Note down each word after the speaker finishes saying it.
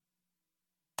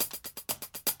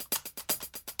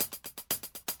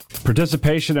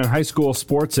Participation in high school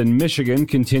sports in Michigan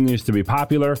continues to be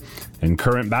popular, and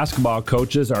current basketball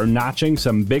coaches are notching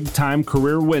some big-time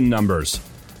career win numbers.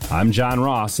 I'm John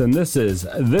Ross, and this is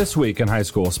This Week in High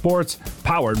School Sports,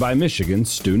 powered by Michigan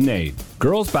Student Aid.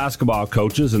 Girls basketball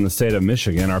coaches in the state of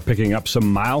Michigan are picking up some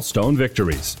milestone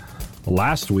victories.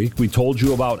 Last week, we told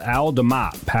you about Al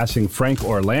DeMott passing Frank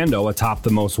Orlando atop the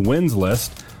most wins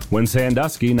list when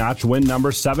Sandusky notched win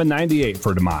number 798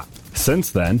 for DeMott.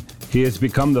 Since then, he has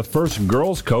become the first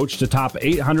girls coach to top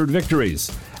 800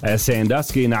 victories, as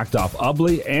Sandusky knocked off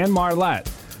Ubley and Marlette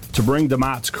to bring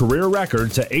DeMott's career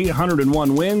record to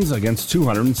 801 wins against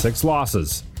 206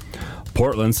 losses.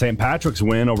 Portland's St. Patrick's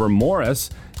win over Morris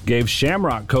gave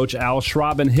Shamrock coach Al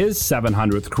Schraben his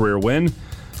 700th career win.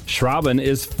 Schraben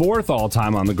is fourth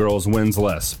all-time on the girls' wins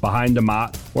list, behind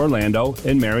DeMott, Orlando,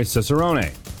 and Mary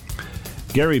Cicerone.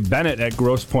 Gary Bennett at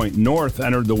Grosse Pointe North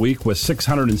entered the week with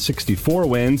 664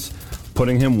 wins,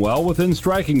 putting him well within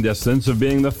striking distance of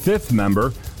being the fifth member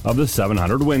of the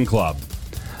 700-win club.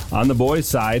 On the boys'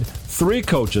 side, 3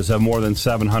 coaches have more than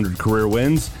 700 career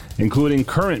wins, including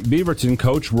current Beaverton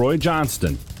coach Roy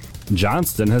Johnston.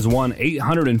 Johnston has won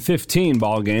 815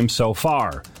 ball games so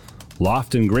far.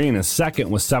 Lofton Green is second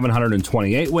with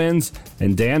 728 wins,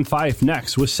 and Dan Fife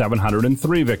next with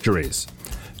 703 victories.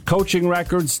 Coaching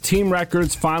records, team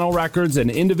records, final records,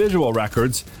 and individual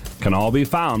records can all be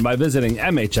found by visiting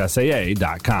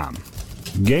MHSAA.com.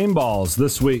 Game balls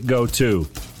this week go to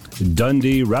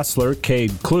Dundee wrestler Cade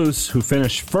Kloos, who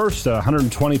finished first at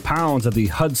 120 pounds at the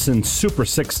Hudson Super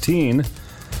 16.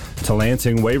 To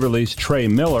Lansing Waverly's Trey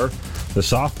Miller, the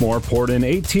sophomore poured in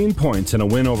 18 points in a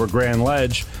win over Grand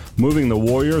Ledge, moving the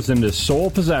Warriors into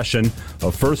sole possession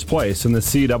of first place in the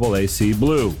CAAC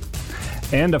Blue.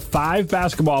 And of 5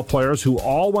 basketball players who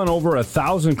all went over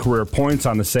 1,000 career points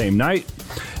on the same night: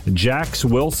 Jax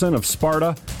Wilson of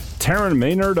Sparta, Taryn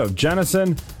Maynard of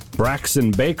Jenison,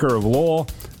 Braxton Baker of Lowell,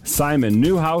 Simon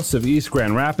Newhouse of East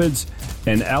Grand Rapids,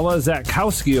 and Ella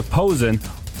Zatkowski of Posen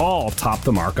all topped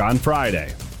the mark on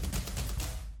Friday.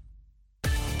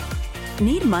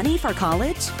 Need money for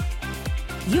college?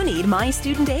 You need My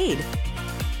Student Aid.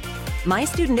 My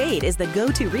Student Aid is the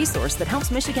go-to resource that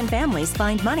helps Michigan families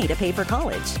find money to pay for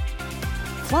college.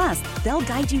 Plus, they'll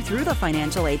guide you through the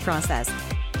financial aid process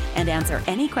and answer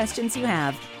any questions you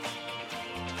have.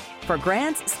 For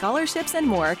grants, scholarships, and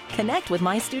more, connect with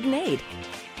My Student Aid,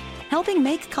 helping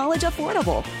make college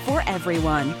affordable for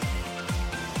everyone.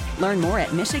 Learn more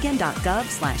at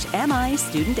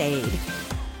michigan.gov/MIStudentAid.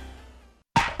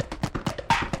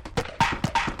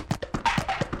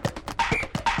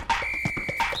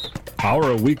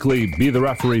 Our weekly Be the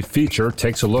Referee feature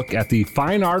takes a look at the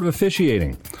fine art of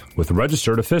officiating with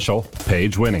registered official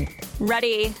Paige Winnie.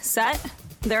 Ready, set?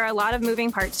 There are a lot of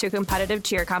moving parts to a competitive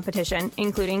cheer competition,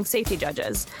 including safety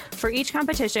judges. For each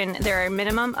competition, there are a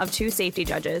minimum of 2 safety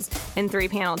judges and 3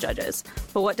 panel judges.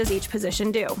 But what does each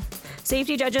position do?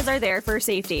 Safety judges are there for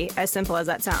safety, as simple as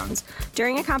that sounds.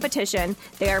 During a competition,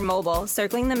 they are mobile,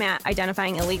 circling the mat,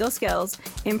 identifying illegal skills,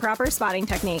 improper spotting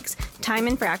techniques, time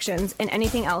infractions, and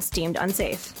anything else deemed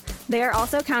unsafe. They are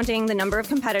also counting the number of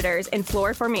competitors and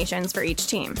floor formations for each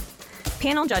team.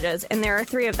 Panel judges, and there are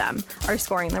 3 of them, are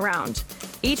scoring the round.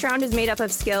 Each round is made up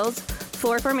of skills,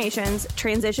 floor formations,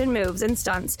 transition moves, and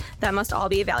stunts that must all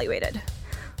be evaluated.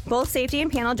 Both safety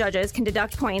and panel judges can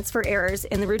deduct points for errors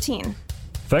in the routine.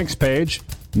 Thanks, Paige.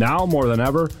 Now more than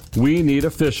ever, we need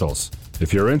officials.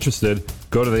 If you're interested,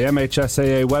 go to the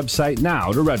MHSAA website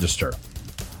now to register.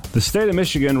 The state of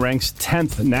Michigan ranks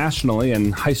 10th nationally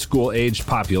in high school-aged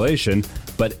population,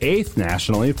 but 8th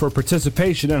nationally for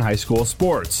participation in high school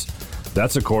sports.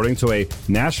 That's according to a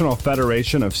National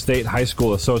Federation of State High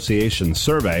School Associations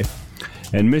survey.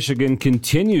 And Michigan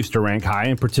continues to rank high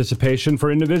in participation for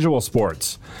individual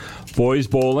sports. Boys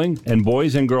bowling and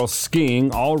boys and girls skiing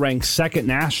all rank 2nd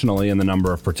nationally in the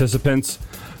number of participants.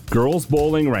 Girls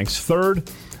bowling ranks 3rd.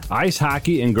 Ice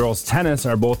hockey and girls tennis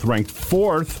are both ranked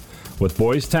 4th, with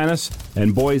boys tennis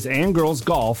and boys and girls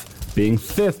golf being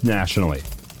 5th nationally.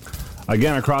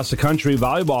 Again, across the country,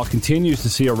 volleyball continues to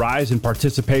see a rise in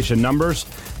participation numbers.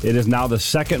 It is now the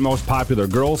 2nd most popular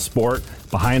girls' sport,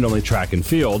 behind only track and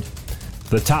field.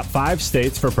 The top 5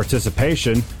 states for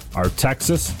participation are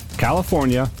Texas,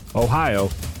 California, Ohio,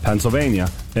 Pennsylvania,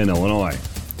 and Illinois.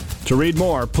 To read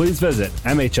more, please visit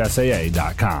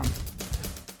MHSAA.com.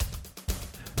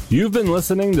 You've been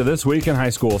listening to This Week in High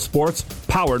School Sports,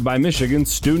 powered by Michigan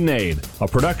Student Aid, a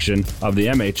production of the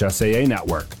MHSAA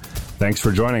Network. Thanks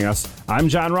for joining us. I'm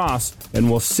John Ross, and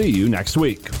we'll see you next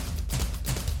week.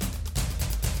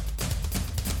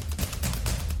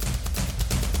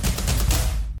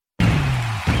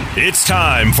 It's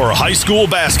time for high school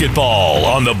basketball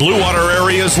on the Blue Water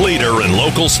Area's leader in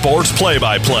local sports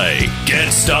play-by-play.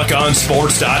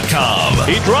 GetStuckOnSports.com.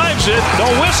 He drives it.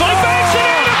 The whistle banks it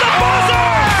in at the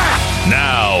buzzer!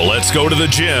 Now, let's go to the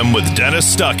gym with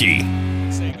Dennis Stuckey.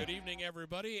 Say good evening,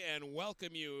 everybody, and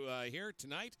welcome you here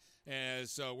tonight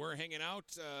as we're hanging out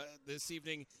this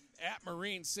evening at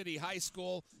Marine City High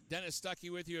School. Dennis Stuckey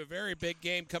with you. A very big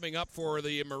game coming up for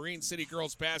the Marine City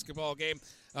girls basketball team.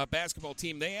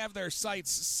 They have their sights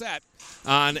set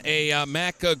on a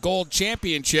MAC Gold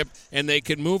Championship, and they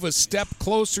can move a step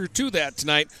closer to that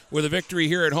tonight with a victory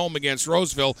here at home against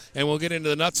Roseville. And we'll get into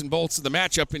the nuts and bolts of the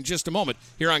matchup in just a moment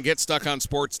here on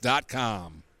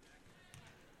GetStuckOnSports.com.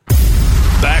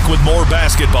 Back with more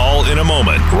basketball in a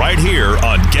moment, right here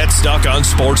on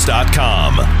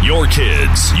GetStuckOnSports.com. Your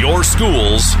kids, your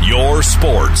schools, your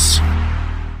sports.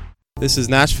 This is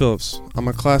Nash Phillips. I'm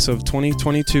a class of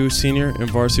 2022 senior and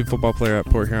varsity football player at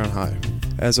Port Huron High.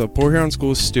 As a Port Huron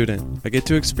Schools student, I get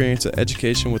to experience an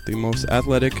education with the most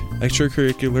athletic,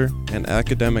 extracurricular, and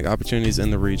academic opportunities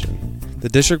in the region. The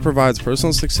district provides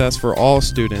personal success for all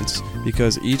students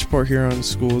because each Port Huron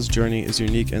Schools journey is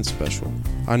unique and special.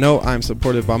 I know I am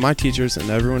supported by my teachers and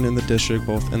everyone in the district,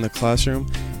 both in the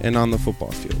classroom and on the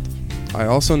football field. I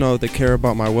also know they care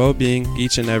about my well-being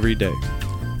each and every day.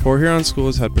 Port Huron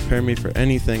Schools have prepared me for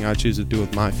anything I choose to do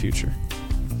with my future.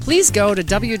 Please go to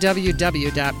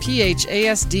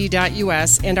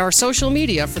www.phasd.us and our social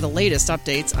media for the latest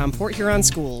updates on Port Huron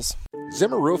Schools.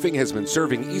 Zimmer Roofing has been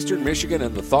serving Eastern Michigan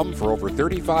and the Thumb for over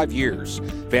 35 years.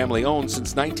 Family owned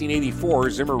since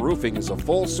 1984, Zimmer Roofing is a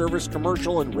full-service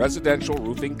commercial and residential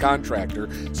roofing contractor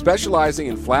specializing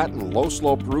in flat and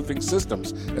low-slope roofing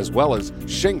systems, as well as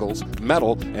shingles,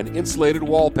 metal, and insulated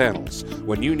wall panels.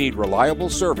 When you need reliable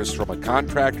service from a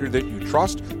contractor that you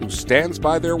trust who stands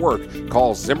by their work,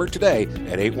 call Zimmer today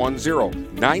at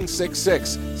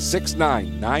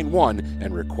 810-966-6991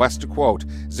 and request a quote.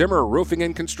 Zimmer Roofing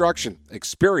and Construction.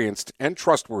 Experienced and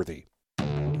trustworthy.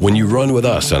 When you run with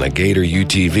us on a Gator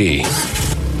UTV,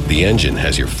 the engine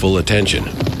has your full attention.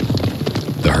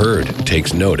 The herd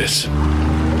takes notice.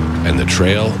 And the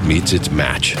trail meets its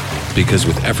match. Because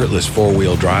with effortless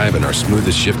four-wheel drive and our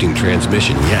smoothest shifting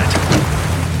transmission yet,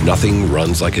 nothing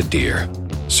runs like a deer.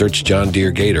 Search John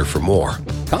Deere Gator for more.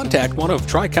 Contact one of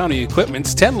Tri-County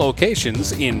Equipment's 10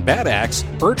 locations in Bad Axe,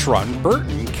 Birch Run,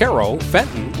 Burton, Caro,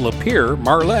 Fenton, Lapeer,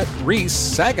 Marlette, Reese,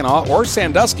 Saginaw, or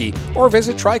Sandusky, or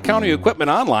visit Tri-County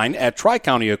Equipment online at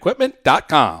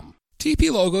tricountyequipment.com. TP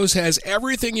Logos has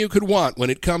everything you could want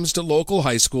when it comes to local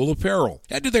high school apparel.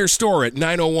 Head to their store at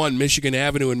 901 Michigan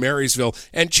Avenue in Marysville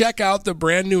and check out the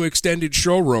brand new extended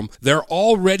showroom. Their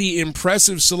already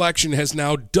impressive selection has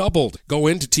now doubled. Go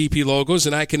into TP Logos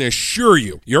and I can assure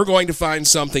you, you're going to find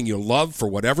something you love for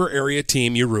whatever area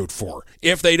team you root for.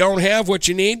 If they don't have what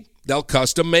you need, they'll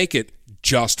custom make it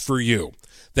just for you.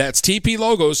 That's TP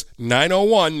Logos,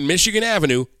 901 Michigan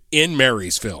Avenue in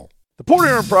Marysville. The Port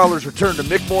Huron Prowlers return to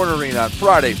McMorran Arena on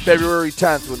Friday, February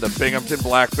 10th when the Binghamton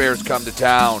Black Bears come to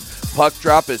town. Puck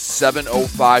drop is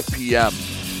 7:05 p.m.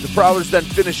 The Prowlers then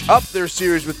finish up their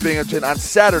series with Binghamton on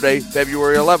Saturday,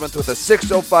 February 11th with a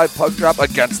 6:05 puck drop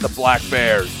against the Black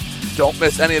Bears. Don't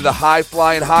miss any of the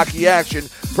high-flying hockey action.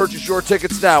 Purchase your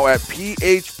tickets now at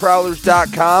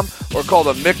phprowlers.com or call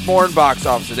the McMorran box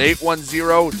office at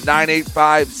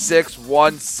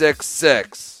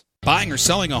 810-985-6166. Buying or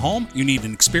selling a home? You need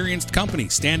an experienced company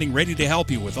standing ready to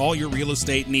help you with all your real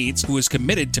estate needs, who is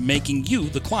committed to making you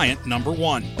the client number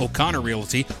one. O'Connor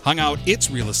Realty hung out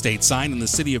its real estate sign in the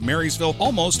city of Marysville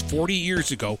almost 40 years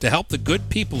ago to help the good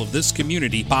people of this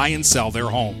community buy and sell their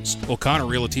homes. O'Connor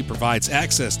Realty provides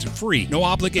access to free,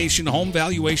 no-obligation home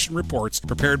valuation reports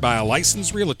prepared by a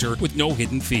licensed realtor with no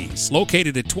hidden fees.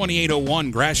 Located at 2801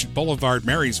 Gratiot Boulevard,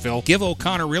 Marysville, give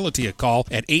O'Connor Realty a call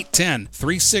at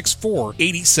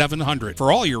 810-364-8700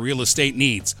 for all your real estate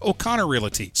needs. O'Connor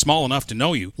Realty, small enough to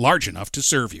know you, large enough to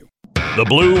serve you. The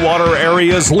Blue Water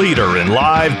Area's leader in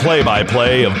live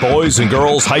play-by-play of boys and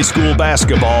girls high school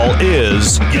basketball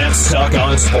is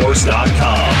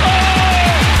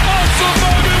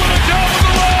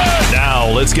GetStuckOnSports.com. Now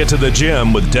let's get to the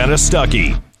gym with Dennis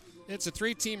Stuckey. It's a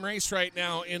three-team race right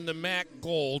now in the MAC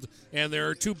Gold, and there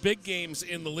are two big games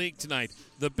in the league tonight.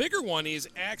 The bigger one is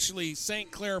actually St.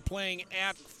 Clair playing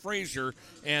at Fraser,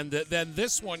 and then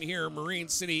this one here, Marine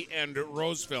City and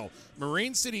Roseville.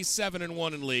 Marine City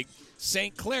 7-1 in league.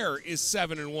 St. Clair is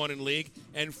 7-1 in league,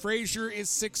 and Fraser is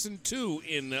 6-2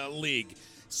 in league.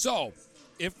 So,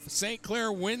 if St.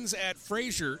 Clair wins at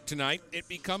Fraser tonight, it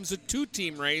becomes a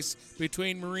two-team race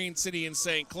between Marine City and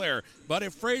St. Clair. But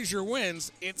if Fraser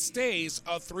wins, it stays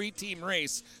a three-team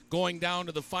race going down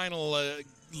to the final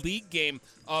league game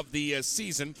of the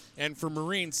season. And for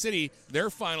Marine City, their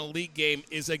final league game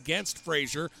is against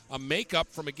Fraser, a makeup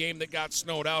from a game that got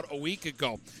snowed out a week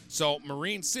ago. So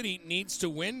Marine City needs to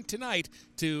win tonight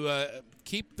to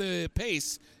keep the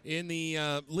pace in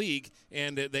the league,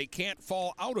 and they can't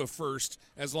fall out of first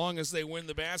as long as they win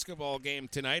the basketball game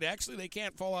tonight. Actually, they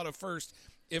can't fall out of first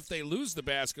if they lose the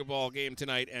basketball game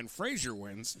tonight and Fraser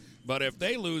wins. But if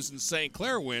they lose and St.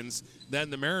 Clair wins, then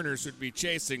the Mariners would be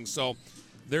chasing. So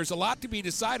there's a lot to be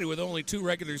decided with only 2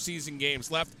 regular season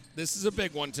games left. This is a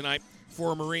big one tonight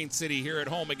for Marine City here at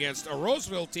home against a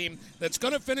Roseville team that's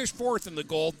going to finish 4th in the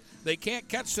Gold. They can't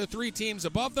catch the 3 teams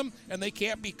above them, and they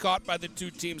can't be caught by the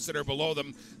 2 teams that are below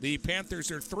them. The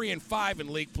Panthers are 3-5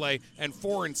 in league play and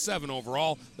 4-7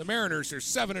 overall. The Mariners are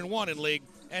 7-1 in league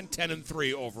and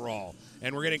 10-3 overall.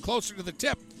 And we're getting closer to the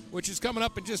tip, which is coming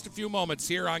up in just a few moments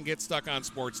here on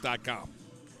GetStuckOnSports.com.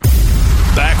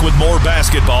 Back with more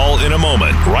basketball in a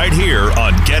moment, right here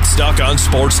on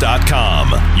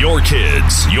GetStuckOnSports.com. Your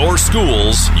kids, your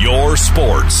schools, your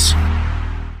sports.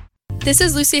 This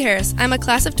is Lucy Harris. I'm a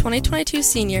class of 2022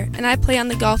 senior, and I play on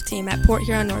the golf team at Port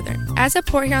Huron Northern. As a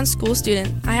Port Huron school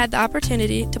student, I had the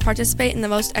opportunity to participate in the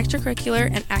most extracurricular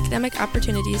and academic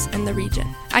opportunities in the region.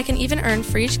 I can even earn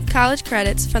free college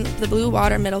credits from the Blue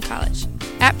Water Middle College.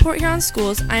 At Port Huron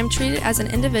schools, I am treated as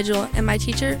an individual, and my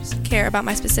teachers care about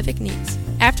my specific needs.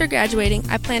 After graduating,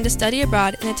 I plan to study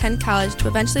abroad and attend college to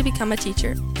eventually become a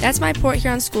teacher. That's my Port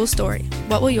Huron school story.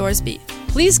 What will yours be?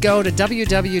 Please go to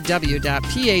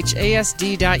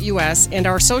www.phasd.us and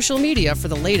our social media for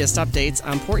the latest updates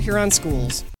on Port Huron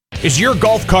schools. Is your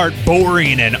golf cart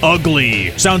boring and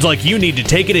ugly? Sounds like you need to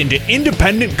take it into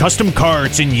Independent Custom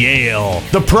Carts in Yale.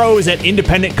 The pros at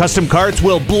Independent Custom Carts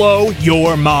will blow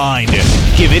your mind.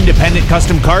 Give Independent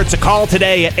Custom Carts a call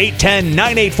today at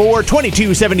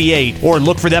 810-984-2278 or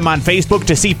look for them on Facebook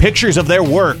to see pictures of their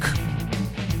work.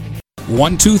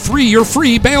 123 Your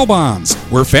Free Bail Bonds.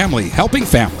 We're family helping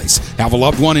families. Have a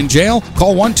loved one in jail?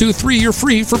 Call 123 You're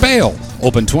Free for bail.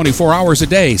 Open 24 hours a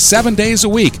day, 7 days a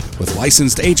week, with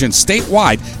licensed agents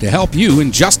statewide to help you in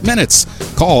just minutes.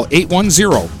 Call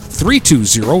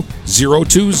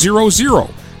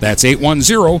 810-320-0200. That's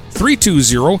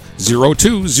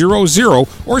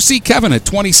 810-320-0200, or see Kevin at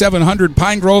 2700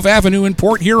 Pine Grove Avenue in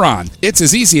Port Huron. It's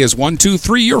as easy as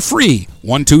 123 You're Free.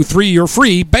 123 You're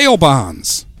Free Bail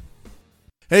Bonds.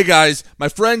 Hey guys, my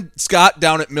friend Scott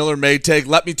down at Miller Maytag,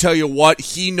 let me tell you what,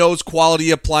 he knows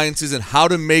quality appliances and how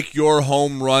to make your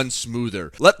home run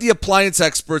smoother. Let the appliance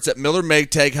experts at Miller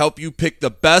Maytag help you pick the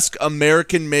best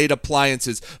American-made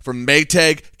appliances from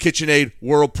Maytag, KitchenAid,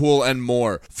 Whirlpool, and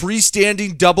more.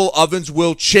 Freestanding double ovens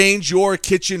will change your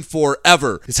kitchen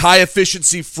forever. His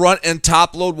high-efficiency front and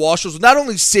top-load washers will not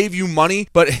only save you money,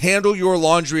 but handle your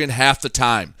laundry in half the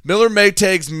time. Miller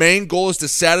Maytag's main goal is to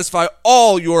satisfy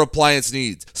all your appliance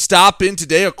needs. Stop in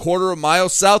today a quarter of a mile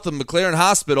south of McLaren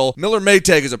Hospital. Miller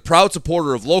Maytag is a proud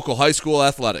supporter of local high school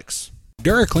athletics.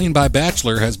 DuraClean by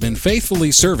Bachelor has been faithfully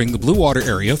serving the Blue Water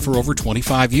area for over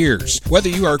 25 years. Whether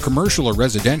you are commercial or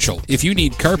residential, if you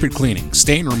need carpet cleaning,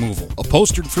 stain removal,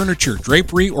 upholstered furniture,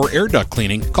 drapery, or air duct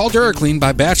cleaning, call DuraClean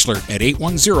by Bachelor at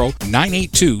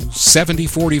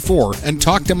 810-982-7044 and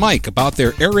talk to Mike about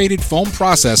their aerated foam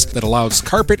process that allows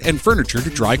carpet and furniture to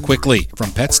dry quickly.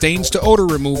 From pet stains to odor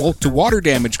removal to water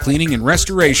damage cleaning and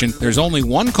restoration, there's only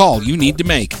one call you need to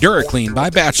make. DuraClean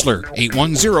by Bachelor,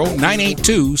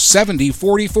 810-982-7044.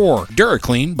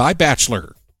 DuraClean by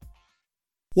Bachelor.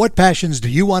 What passions do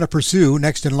you want to pursue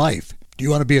next in life? Do you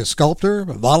want to be a sculptor,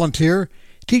 a volunteer,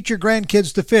 teach your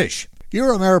grandkids to fish?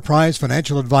 Your Ameriprise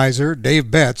financial advisor, Dave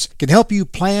Betts, can help you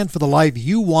plan for the life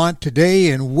you want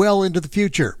today and well into the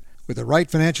future. With the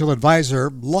right financial advisor,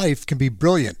 life can be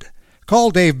brilliant.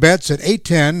 Call Dave Betts at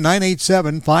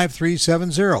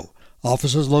 810-987-5370.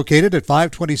 Office is located at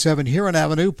 527 Huron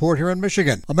Avenue, Port Huron,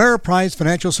 Michigan. Ameriprise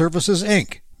Financial Services,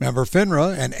 Inc., member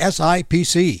FINRA and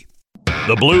SIPC.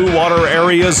 The Blue Water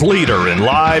area's leader in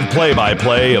live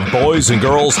play-by-play of boys and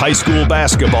girls high school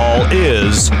basketball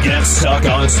is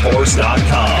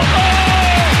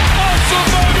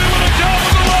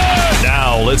GetStuckOnSports.com.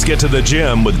 Now let's get to the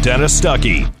gym with Dennis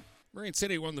Stuckey. Marine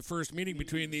City won the first meeting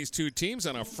between these two teams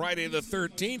on a Friday the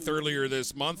 13th earlier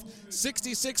this month.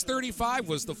 66-35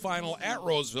 was the final at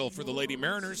Roseville for the Lady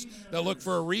Mariners. They'll look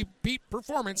for a repeat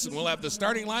performance, and we'll have the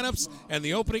starting lineups and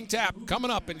the opening tap coming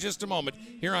up in just a moment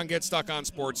here on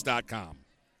GetStuckOnSports.com.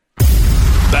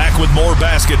 Back with more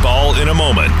basketball in a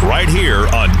moment, right here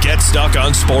on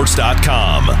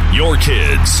GetStuckOnSports.com. Your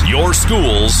kids, your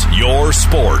schools, your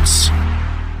sports.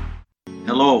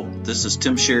 Hello, this is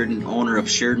Tim Sheridan, owner of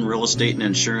Sheridan Real Estate and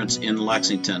Insurance in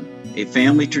Lexington, a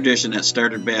family tradition that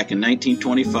started back in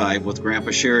 1925 with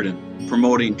Grandpa Sheridan.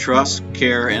 Promoting trust,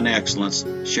 care, and excellence,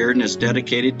 Sheridan is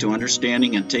dedicated to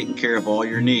understanding and taking care of all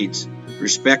your needs.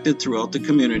 Respected throughout the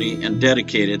community and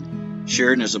dedicated,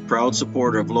 Sheridan is a proud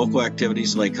supporter of local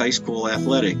activities like high school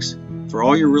athletics. For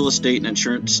all your real estate and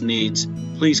insurance needs,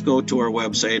 please go to our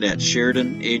website at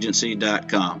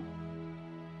SheridanAgency.com.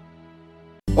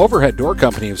 Overhead Door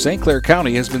Company of St. Clair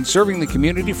County has been serving the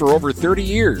community for over 30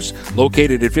 years.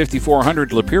 Located at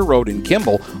 5400 Lapeer Road in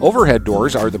Kimball, Overhead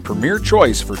Doors are the premier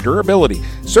choice for durability,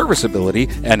 serviceability,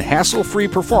 and hassle-free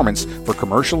performance for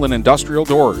commercial and industrial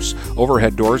doors.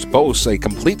 Overhead Doors boasts a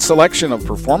complete selection of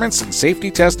performance and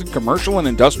safety-tested commercial and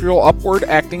industrial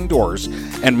upward-acting doors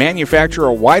and manufacture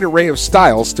a wide array of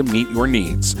styles to meet your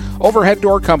needs. Overhead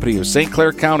Door Company of St.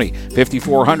 Clair County,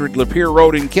 5400 Lapeer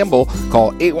Road in Kimball.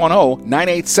 Call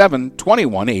 810-987-2185.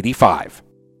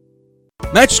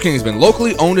 Mattress King has been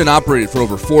locally owned and operated for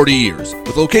over 40 years.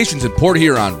 With locations in Port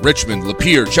Huron, Richmond,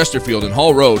 Lapeer, Chesterfield, and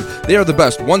Hall Road, they are the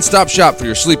best one-stop shop for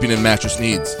your sleeping and mattress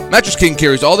needs. Mattress King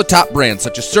carries all the top brands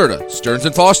such as Serta, Stearns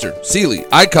 & Foster, Sealy,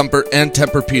 iComfort, and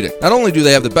Tempur-Pedic. Not only do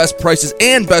they have the best prices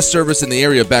and best service in the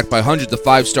area backed by hundreds of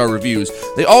 5-star reviews,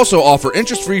 they also offer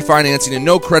interest-free financing and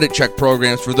no credit check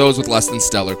programs for those with less than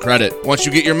stellar credit. Once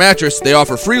you get your mattress, they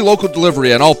offer free local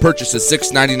delivery on all purchases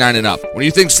 $6.99 and up. When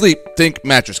you think sleep, think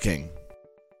Mattress King.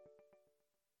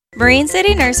 Marine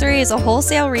City Nursery is a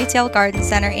wholesale retail garden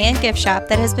center and gift shop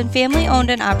that has been family owned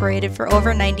and operated for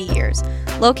over 90 years.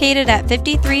 Located at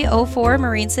 5304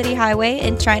 Marine City Highway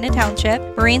in China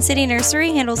Township, Marine City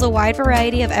Nursery handles a wide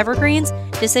variety of evergreens,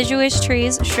 deciduous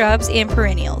trees, shrubs, and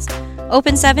perennials.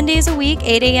 Open 7 days a week,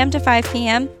 8 a.m. to 5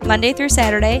 p.m., Monday through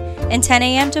Saturday, and 10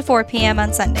 a.m. to 4 p.m.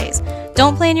 on Sundays.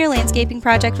 Don't plan your landscaping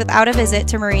project without a visit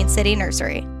to Marine City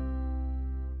Nursery.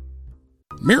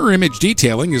 Mirror Image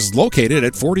Detailing is located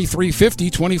at 4350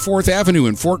 24th Avenue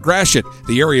in Fort Gratiot,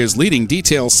 the area's leading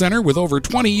detail center with over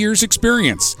 20 years'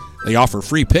 experience. They offer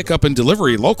free pickup and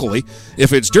delivery locally.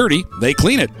 If it's dirty, they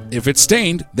clean it. If it's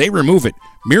stained, they remove it.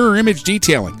 Mirror Image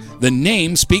Detailing. The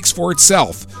name speaks for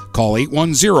itself. Call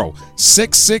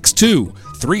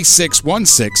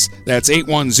 810-662-3616. That's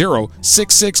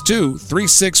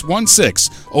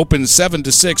 810-662-3616. Open 7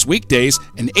 to 6 weekdays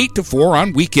and 8 to 4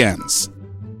 on weekends.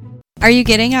 Are you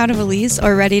getting out of a lease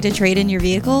or ready to trade in your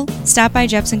vehicle? Stop by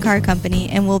Jepson Car Company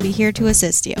and we'll be here to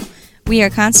assist you. We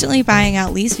are constantly buying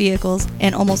out leased vehicles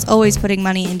and almost always putting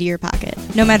money into your pocket.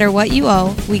 No matter what you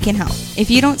owe, we can help.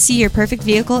 If you don't see your perfect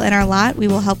vehicle in our lot, we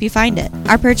will help you find it.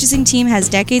 Our purchasing team has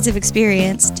decades of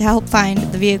experience to help find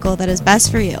the vehicle that is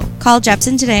best for you. Call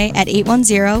Jepson today at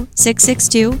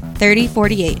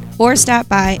 810-662-3048 or stop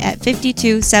by at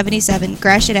 5277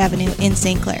 Gratiot Avenue in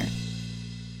St. Clair.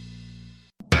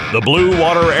 The Blue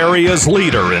Water area's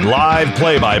leader in live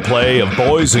play-by-play of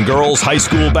boys and girls high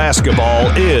school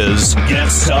basketball is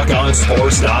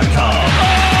GetStuckOnSports.com.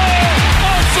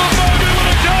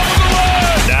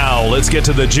 Now let's get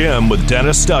to the gym with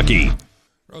Dennis Stuckey.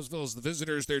 Roseville's the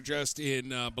visitors. They're just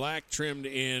in black, trimmed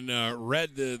in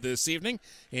red this evening.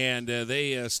 And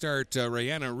they start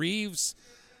Rayanna Reeves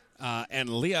and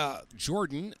Leah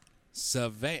Jordan,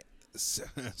 Sania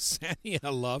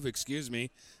Love,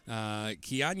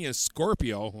 Kianya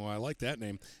Scorpio, I like that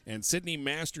name, and Sydney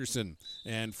Masterson.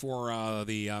 And for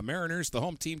the Mariners, the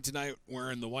home team tonight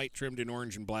wearing the white trimmed in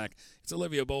orange and black. It's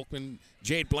Olivia Bolkman,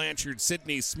 Jade Blanchard,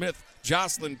 Sydney Smith,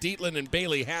 Jocelyn Dietland, and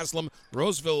Bailey Haslam.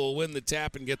 Roseville will win the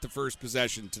tap and get the first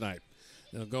possession tonight.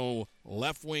 They'll go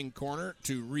left wing corner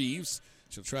to Reeves.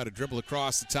 She'll try to dribble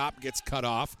across the top, gets cut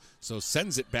off, so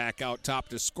sends it back out top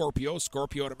to Scorpio.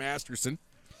 Scorpio to Masterson.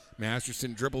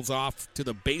 Masterson dribbles off to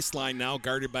the baseline now,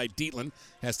 guarded by Dietland.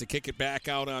 Has to kick it back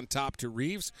out on top to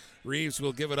Reeves. Reeves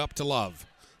will give it up to Love.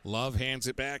 Love hands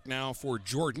it back now for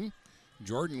Jordan.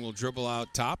 Jordan will dribble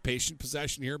out top. Patient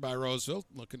possession here by Roseville.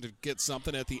 Looking to get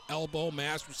something at the elbow.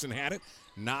 Masterson had it.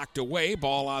 Knocked away.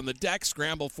 Ball on the deck.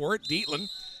 Scramble for it.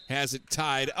 Dietland has it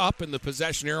tied up, and the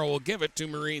possession arrow will give it to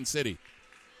Marine City.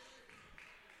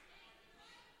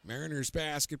 Mariners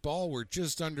basketball. We're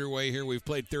just underway here. We've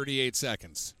played 38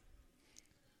 seconds.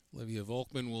 Olivia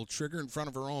Volkman will trigger in front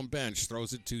of her own bench.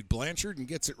 Throws it to Blanchard and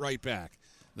gets it right back.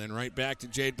 Then right back to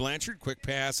Jade Blanchard. Quick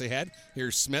pass ahead.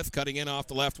 Here's Smith cutting in off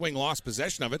the left wing. Lost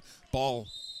possession of it. Ball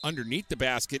underneath the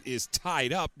basket is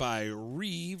tied up by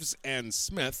Reeves and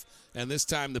Smith. And this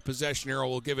time the possession arrow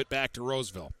will give it back to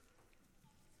Roseville.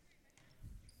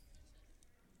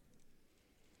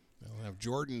 They'll have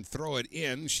Jordan throw it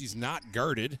in. She's not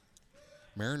guarded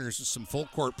Mariners with some full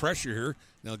court pressure here.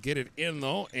 They'll get it in,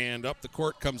 though, and up the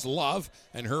court comes Love,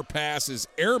 and her pass is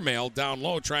airmailed down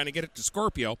low, trying to get it to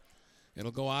Scorpio.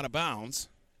 It'll go out of bounds,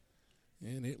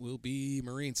 and it will be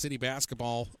Marine City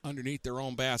basketball underneath their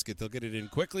own basket. They'll get it in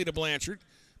quickly to Blanchard.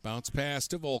 Bounce pass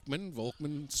to Volkman.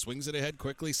 Volkman swings it ahead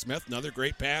quickly. Smith, another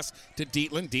great pass to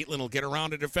Dietland. Dietland will get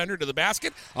around a defender to the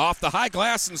basket, off the high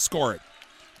glass, and score it.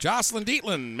 Jocelyn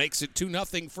Dietland makes it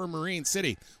 2-0 for Marine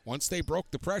City. Once they broke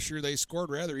the pressure, they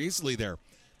scored rather easily there.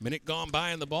 Minute gone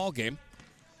by in the ball game.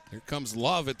 Here comes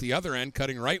Love at the other end,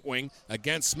 cutting right wing.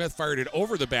 Again, Smith fired it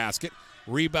over the basket.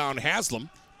 Rebound Haslam.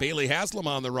 Bailey Haslam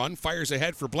on the run. Fires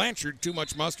ahead for Blanchard. Too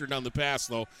much mustard on the pass,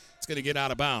 though. It's going to get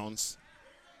out of bounds.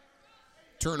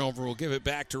 Turnover will give it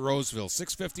back to Roseville.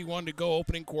 6:51 to go,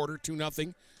 opening quarter,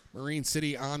 2-0. Marine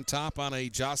City on top on a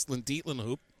Jocelyn Dietland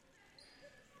hoop.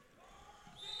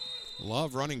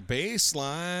 Love running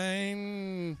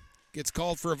baseline. Gets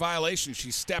called for a violation.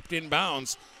 She stepped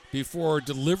inbounds before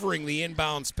delivering the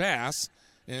inbounds pass.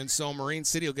 And so Marine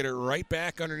City will get it right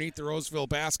back underneath the Roseville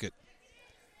basket.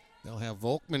 They'll have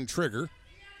Volkman trigger.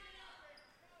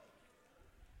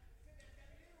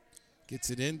 Gets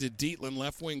it into Dietland,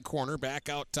 left wing corner, back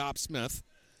out top Smith.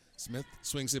 Smith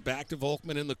swings it back to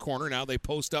Volkman in the corner. Now they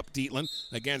post up Dietland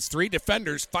against three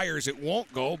defenders. Fires, it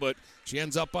won't go, but she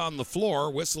ends up on the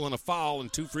floor, whistling a foul,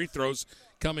 and 2 free throws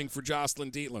coming for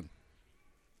Jocelyn Dietland.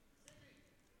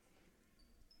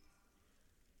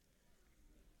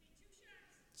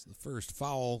 It's the first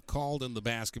foul called in the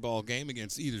basketball game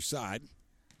against either side.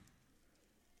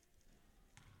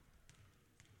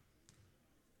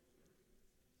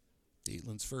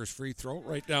 Dietland's first free throw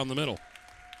right down the middle.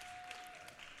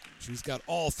 She's got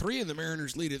all three, and the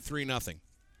Mariners lead at 3-0.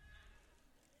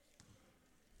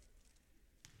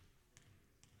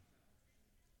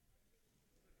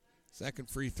 Second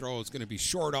free throw is going to be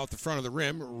short out the front of the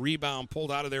rim. Rebound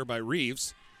pulled out of there by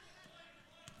Reeves.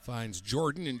 Finds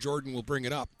Jordan, and Jordan will bring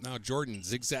it up. Now Jordan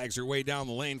zigzags her way down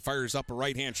the lane, fires up a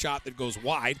right-hand shot that goes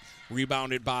wide.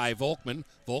 Rebounded by Volkman.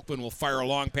 Volkman will fire a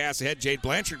long pass ahead. Jade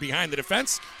Blanchard behind the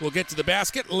defense will get to the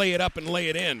basket, lay it up, and lay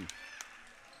it in.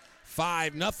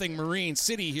 5-0 Marine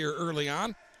City here early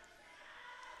on.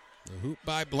 The hoop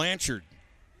by Blanchard.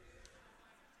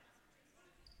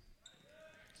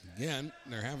 Again,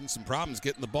 they're having some problems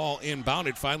getting the ball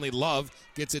inbounded. Finally, Love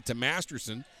gets it to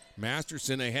Masterson.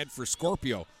 Masterson ahead for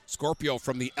Scorpio. Scorpio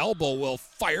from the elbow will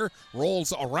fire.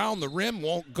 Rolls around the rim,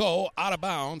 won't go. Out of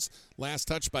bounds. Last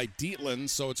touch by Dietland,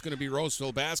 so it's going to be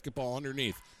Roseville basketball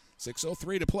underneath.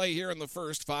 6:03 to play here in the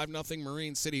first. 5-0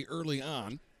 Marine City early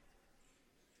on.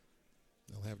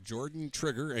 They'll have Jordan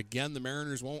trigger. Again, the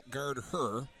Mariners won't guard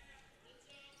her.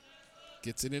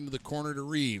 Gets it into the corner to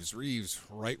Reeves. Reeves,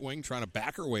 right wing, trying to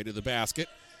back her way to the basket.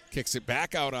 Kicks it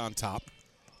back out on top.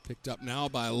 Picked up now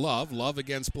by Love. Love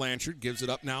against Blanchard. Gives it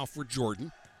up now for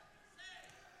Jordan.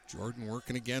 Jordan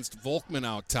working against Volkman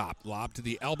out top. Lob to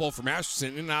the elbow for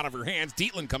Masterson. In and out of her hands.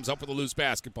 Dietland comes up with a loose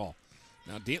basketball.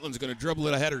 Now Dietland's going to dribble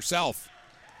it ahead herself.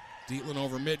 Dietland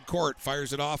over midcourt.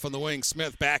 Fires it off on the wing.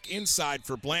 Smith back inside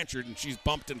for Blanchard, and she's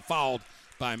bumped and fouled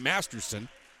by Masterson.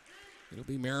 It'll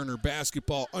be Mariner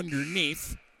basketball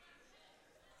underneath.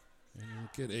 And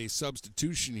we'll get a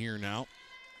substitution here now.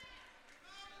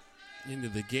 Into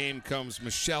the game comes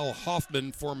Michelle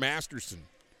Hoffman for Masterson,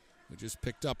 who just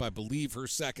picked up, I believe, her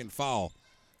second foul.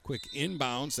 Quick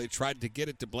inbounds. They tried to get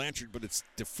it to Blanchard, but it's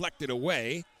deflected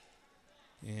away.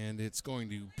 And it's going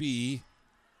to be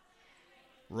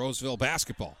Roseville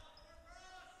basketball.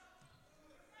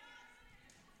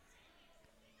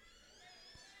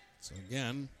 So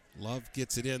again, Love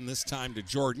gets it in this time to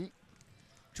Jordan.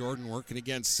 Jordan working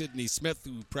against Sydney Smith,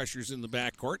 who pressures in the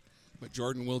backcourt. But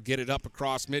Jordan will get it up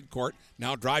across midcourt.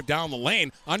 Now drive down the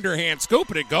lane. Underhand scoop,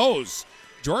 and it goes.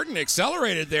 Jordan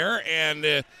accelerated there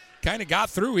and kind of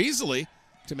got through easily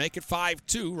to make it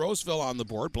 5-2. Roseville on the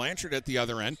board. Blanchard at the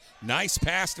other end. Nice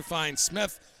pass to find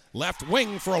Smith. Left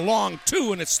wing for a long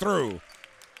two, and it's through.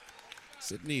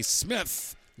 Sydney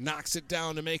Smith knocks it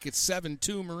down to make it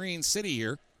 7-2 Marine City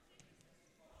here.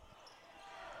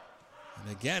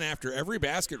 And again, after every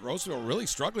basket, Roseville really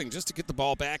struggling just to get the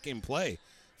ball back in play.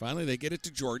 Finally, they get it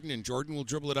to Jordan, and Jordan will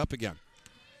dribble it up again.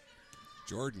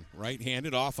 Jordan,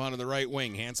 right-handed, off onto the right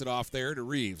wing. Hands it off there to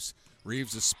Reeves.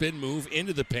 Reeves, a spin move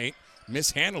into the paint.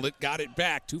 Mishandled it, got it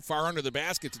back. Too far under the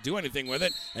basket to do anything with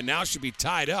it, and now should be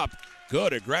tied up.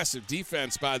 Good aggressive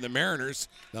defense by the Mariners.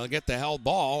 They'll get the held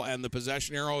ball, and the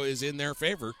possession arrow is in their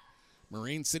favor.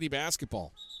 Marine City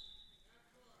basketball.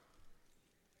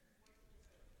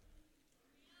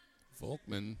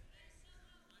 Volkman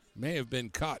may have been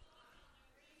cut.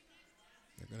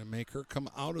 They're going to make her come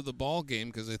out of the ball game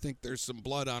because I think there's some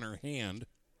blood on her hand.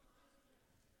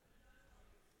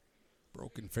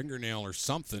 Broken fingernail or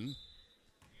something.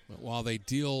 But while they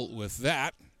deal with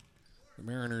that, the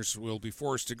Mariners will be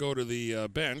forced to go to the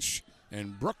bench,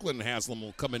 and Brooklyn Haslam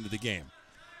will come into the game.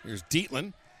 Here's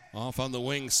Dietland off on the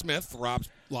wing. Smith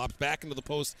lobs back into the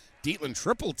post. Dietland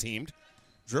triple teamed,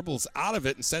 dribbles out of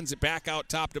it and sends it back out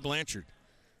top to Blanchard.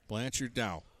 Blanchard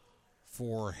now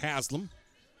for Haslam.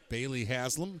 Bailey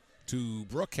Haslam to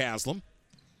Brooke Haslam.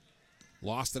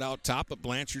 Lost it out top, but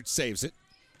Blanchard saves it.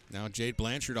 Now Jade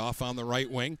Blanchard off on the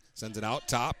right wing. Sends it out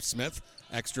top. Smith,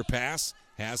 extra pass.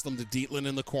 Haslam to Dietland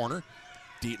in the corner.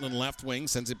 Dietland left wing,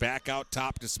 sends it back out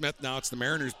top to Smith. Now it's the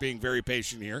Mariners being very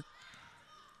patient here.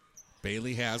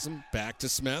 Bailey has him, back to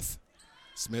Smith.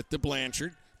 Smith to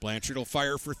Blanchard. Blanchard will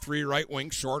fire for three right wing,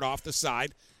 short off the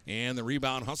side. And the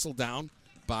rebound hustled down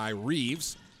by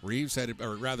Reeves. Reeves headed,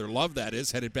 or rather Love that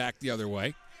is, headed back the other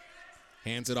way.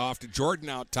 Hands it off to Jordan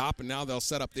out top, and now they'll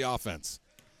set up the offense.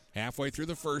 Halfway through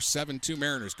the first, 7-2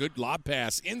 Mariners. Good lob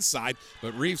pass inside,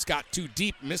 but Reeves got too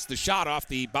deep, missed the shot off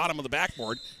the bottom of the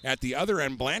backboard. At the other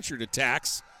end, Blanchard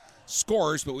attacks,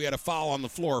 scores, but we had a foul on the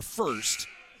floor first.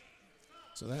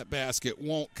 So that basket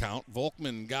won't count.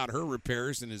 Volkman got her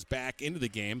repairs and is back into the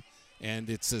game, and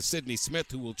it's Sydney Smith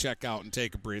who will check out and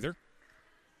take a breather.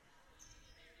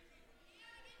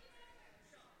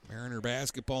 Mariner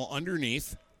basketball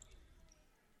underneath.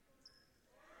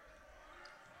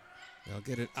 They'll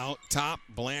get it out top.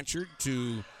 Blanchard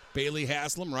to Bailey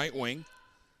Haslam, right wing.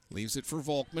 Leaves it for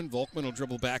Volkman. Volkman will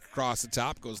dribble back across the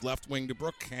top. Goes left wing to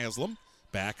Brooke Haslam.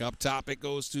 Back up top it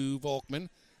goes to Volkman.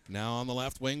 Now on the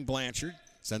left wing, Blanchard.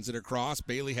 Sends it across.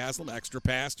 Bailey Haslam, extra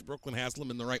pass to Brooklyn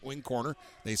Haslam in the right wing corner.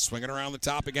 They swing it around the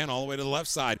top again, all the way to the left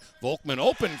side. Volkman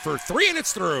open for three, and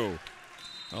it's through.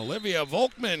 Olivia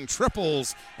Volkman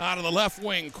triples out of the left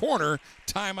wing corner.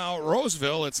 Timeout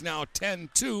Roseville. It's now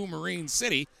 10-2 Marine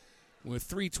City with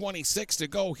 3:26 to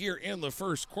go here in the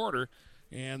first quarter.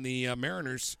 And the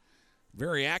Mariners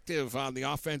very active on the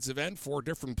offensive end. Four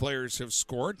different players have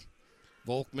scored.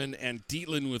 Volkman and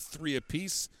Dietland with three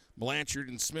apiece. Blanchard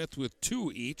and Smith with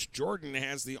two each. Jordan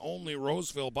has the only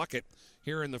Roseville bucket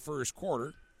here in the first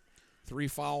quarter. 3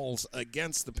 fouls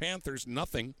against the Panthers,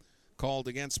 nothing called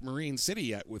against Marine City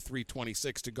yet with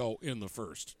 3:26 to go in the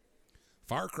first.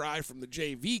 Far cry from the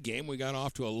JV game. We got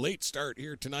off to a late start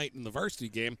here tonight in the varsity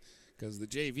game because the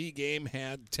JV game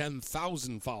had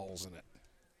 10,000 fouls in it.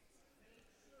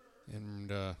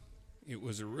 And it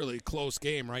was a really close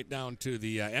game right down to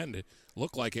the end. It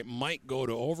looked like it might go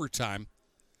to overtime.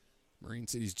 Marine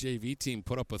City's JV team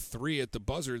put up a 3 at the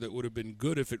buzzer that would have been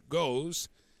good if it goes,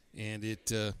 and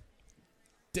it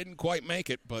didn't quite make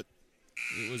it, but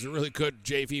it was a really good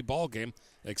JV ball game,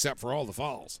 except for all the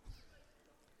fouls.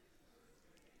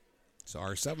 So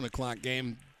our 7 o'clock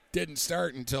game didn't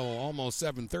start until almost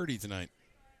 7:30 tonight.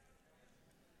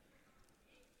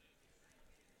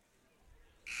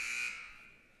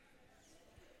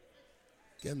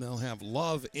 Again, they'll have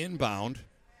Love inbound.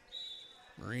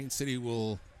 Marine City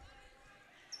will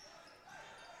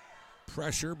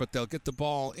pressure, but they'll get the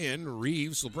ball in.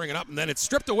 Reeves will bring it up, and then it's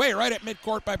stripped away right at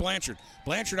midcourt by Blanchard.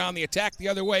 Blanchard on the attack the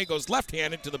other way, goes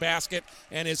left-handed to the basket,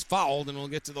 and is fouled, and will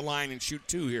get to the line and shoot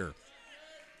 2 here.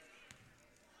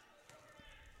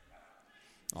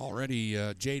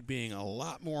 Already Jade being a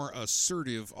lot more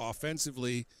assertive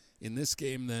offensively in this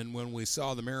game than when we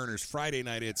saw the Mariners Friday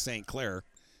night at St. Clair.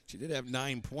 She did have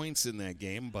 9 points in that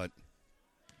game, but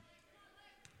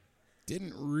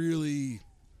didn't really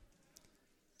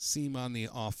seem on the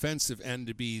offensive end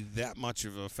to be that much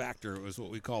of a factor. It was what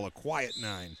we call a quiet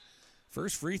 9.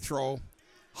 First free throw,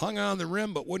 hung on the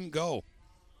rim but wouldn't go.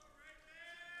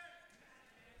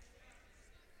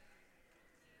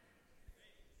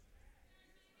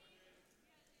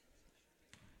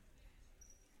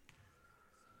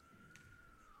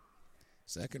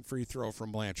 Second free throw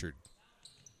from Blanchard.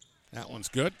 That one's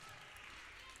good.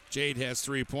 Jade has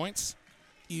 3 points.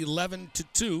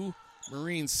 11-2,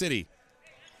 Marine City.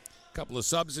 Couple of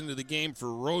subs into the game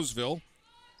for Roseville.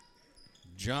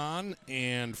 John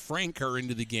and Frank are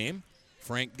into the game.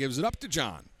 Frank gives it up to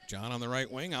John. John on the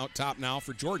right wing, out top now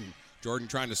for Jordan. Jordan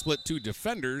trying to split 2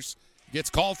 defenders. Gets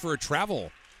called for a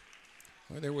travel.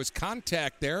 Well, there was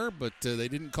contact there, but they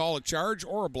didn't call a charge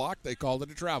or a block. They called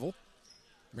it a travel.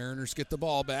 Mariners get the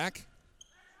ball back.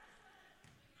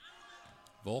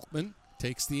 Volkman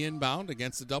takes the inbound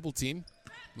against the double team.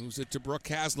 Moves it to Brooke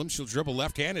Haslam. She'll dribble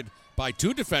left-handed by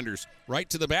 2 defenders. Right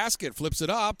to the basket. Flips it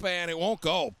up, and it won't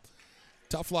go.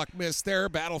 Tough luck miss there.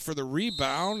 Battle for the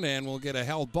rebound, and we'll get a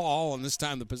held ball. And this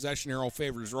time the possession arrow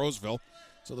favors Roseville.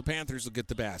 So the Panthers will get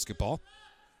the basketball.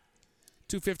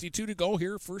 2:52 to go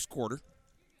here, first quarter.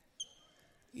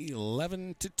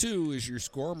 11-2 is your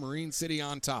score. Marine City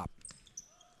on top.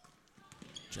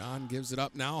 John gives it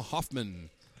up now. Huffman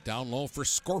down low for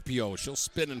Scorpio. She'll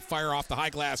spin and fire off the high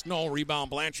glass. No, rebound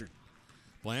Blanchard.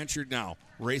 Blanchard now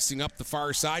racing up the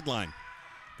far sideline.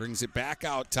 Brings it back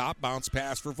out top. Bounce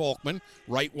pass for Volkman.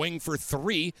 Right wing for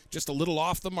three. Just a little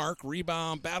off the mark.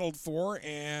 Rebound battled for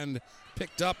and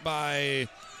picked up by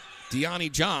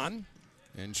Deani John.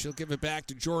 And she'll give it back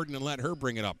to Jordan and let her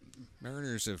bring it up.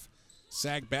 Mariners have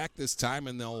sagged back this time,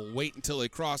 and they'll wait until they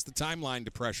cross the timeline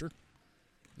to pressure.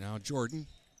 Now Jordan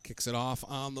kicks it off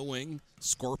on the wing.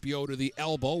 Scorpio to the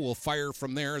elbow. Will fire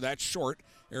from there. That's short.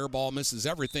 Air ball misses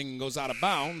everything and goes out of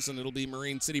bounds, and it'll be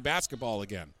Marine City basketball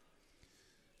again.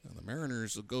 Now the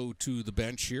Mariners will go to the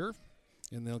bench here,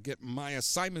 and they'll get Maya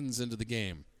Simons into the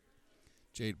game.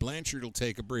 Jade Blanchard will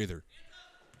take a breather.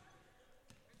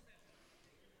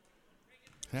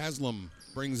 Haslam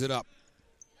brings it up.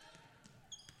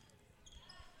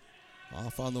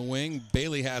 Off on the wing,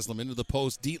 Bailey Haslam into the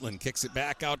post. Dietland kicks it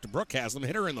back out to Brooke Haslam.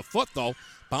 Hit her in the foot, though.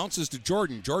 Bounces to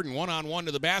Jordan. Jordan one-on-one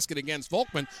to the basket against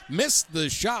Volkman. Missed the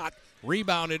shot.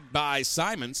 Rebounded by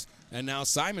Simons. And now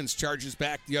Simons charges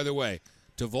back the other way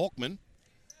to Volkman.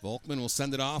 Volkman will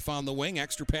send it off on the wing.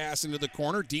 Extra pass into the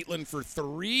corner. Dietland for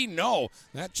three. No,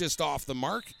 that's just off the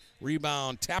mark.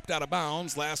 Rebound tapped out of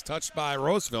bounds. Last touched by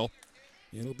Roseville.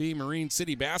 It'll be Marine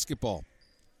City basketball.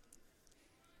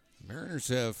 Mariners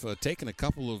have taken a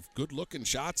couple of good-looking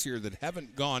shots here that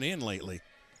haven't gone in lately.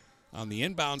 On the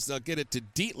inbounds, they'll get it to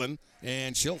Dietland,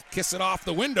 and she'll kiss it off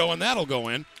the window, and that'll go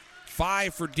in.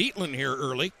 5 for Dietland here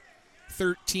early.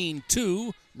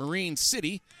 13-2, Marine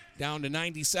City, down to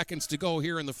 90 seconds to go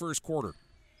here in the first quarter.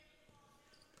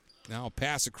 Now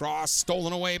pass across,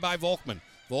 stolen away by Volkman.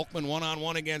 Volkman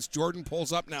one-on-one against Jordan,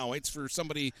 pulls up now, waits for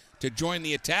somebody to join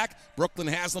the attack. Brooklyn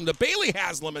Haslam to Bailey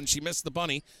Haslam, and she missed the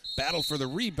bunny. Battle for the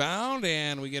rebound,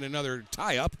 and we get another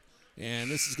tie-up,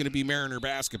 and this is going to be Mariner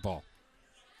basketball.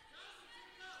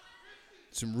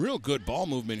 Some real good ball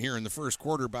movement here in the first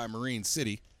quarter by Marine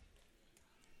City.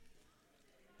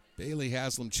 Bailey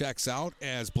Haslam checks out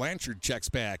as Blanchard checks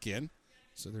back in.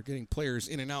 So they're getting players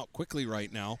in and out quickly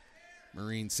right now.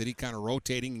 Marine City kind of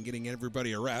rotating and getting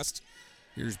everybody a rest.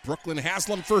 Here's Brooklyn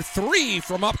Haslam for three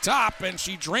from up top, and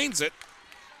she drains it.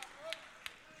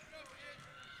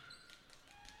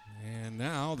 And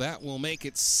now that will make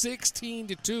it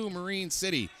 16-2 Marine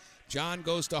City. John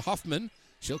goes to Huffman.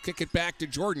 She'll kick it back to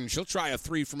Jordan. She'll try a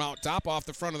three from out top off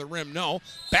the front of the rim. No.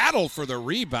 Battle for the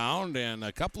rebound, and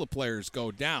a couple of players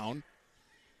go down.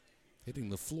 Hitting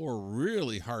the floor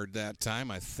really hard that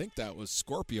time. I think that was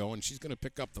Scorpio, and she's going to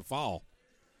pick up the foul.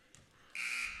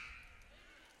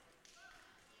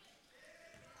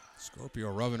 Scorpio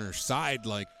rubbing her side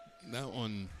like that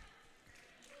one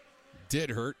did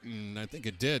hurt, and I think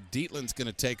it did. Dietland's going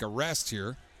to take a rest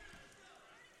here.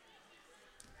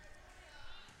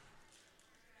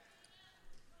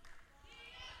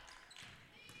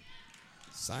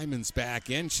 Simons back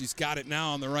in. She's got it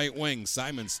now on the right wing.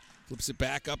 Simons flips it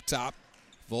back up top.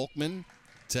 Volkman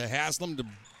to Haslam to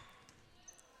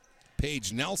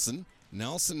Paige Nelson.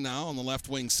 Nelson now on the left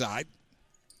wing side.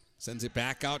 Sends it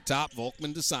back out top.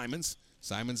 Volkman to Simons.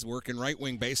 Simons working right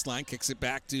wing baseline. Kicks it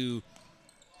back to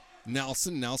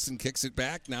Nelson. Nelson kicks it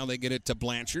back. Now they get it to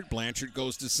Blanchard. Blanchard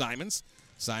goes to Simons.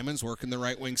 Simons working the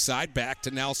right wing side. Back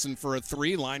to Nelson for a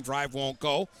three. Line drive won't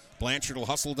go. Blanchard will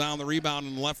hustle down the rebound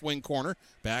in the left wing corner.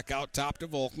 Back out top to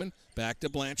Volkman. Back to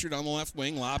Blanchard on the left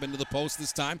wing. Lob into the post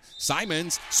this time.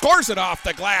 Simons scores it off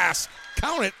the glass.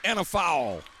 Count it, and a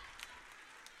foul.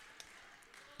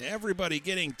 Everybody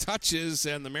getting touches,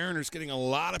 and the Mariners getting a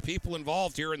lot of people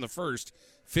involved here in the first.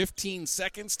 15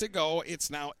 seconds to go.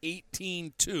 It's now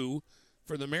 18-2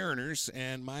 for the Mariners,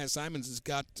 and Maya Simons has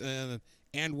got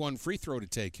and one free throw to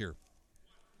take here.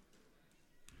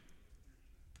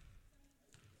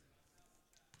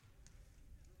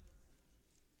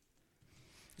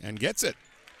 And gets it.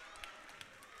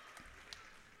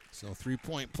 So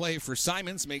three-point play for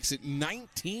Simons makes it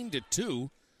 19-2.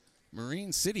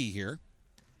 Marine City here.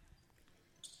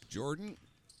 Jordan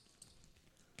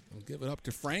will give it up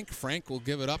to Frank. Frank will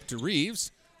give it up to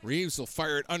Reeves. Reeves will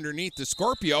fire it underneath the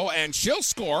Scorpio, and she'll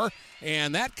score,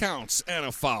 and that counts, and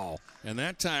a foul. And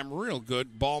that time, real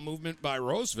good ball movement by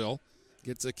Roseville.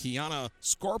 Gets a Kiana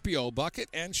Scorpio bucket,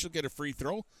 and she'll get a free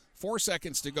throw. 4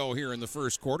 seconds to go here in the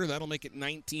first quarter. That'll make it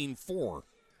 19-4.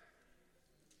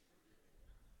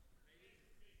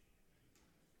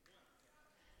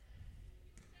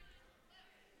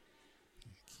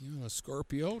 Kiana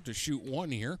Scorpio to shoot one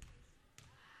here.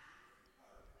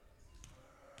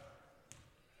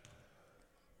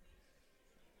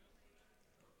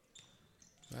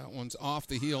 That one's off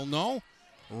the heel, no.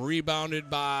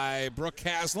 Rebounded by Brooke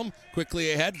Haslam.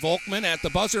 Quickly ahead, Volkman at the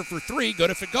buzzer for three.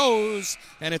 Good if it goes.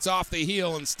 And it's off the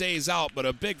heel and stays out. But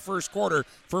a big first quarter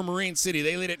for Marine City.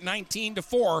 They lead at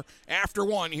 19-4 after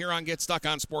one here on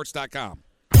GetStuckOnSports.com.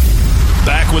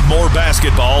 Back with more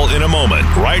basketball in a moment,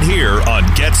 right here on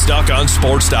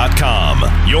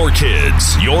GetStuckOnSports.com. Your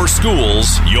kids, your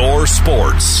schools, your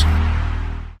sports.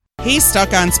 Hey,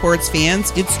 Stuck on Sports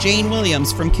fans, it's Jane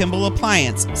Williams from Kimball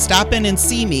Appliance. Stop in and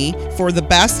see me for the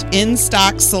best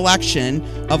in-stock selection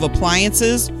of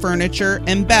appliances, furniture,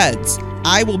 and beds.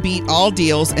 I will beat all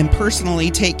deals and personally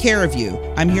take care of you.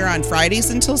 I'm here on Fridays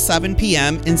until 7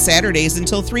 p.m. and Saturdays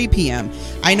until 3 p.m.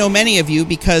 I know many of you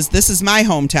because this is my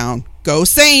hometown. Go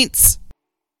Saints!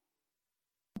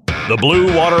 The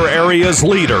Blue Water Area's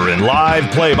leader in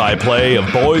live play-by-play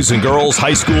of boys and girls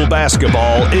high school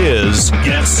basketball is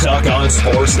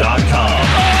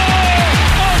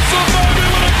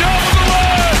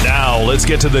GetStuckOnSports.com. Now let's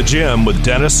get to the gym with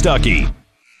Dennis Stuckey.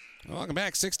 Welcome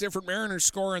back. 6 different Mariners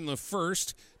score in the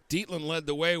first. Dietland led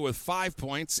the way with 5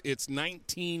 points. It's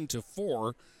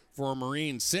 19-4 for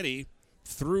Marine City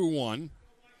through one.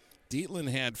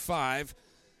 Dietland had 5.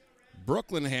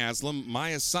 Brooklyn Haslam,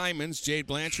 Maya Simons, Jade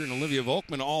Blanchard, and Olivia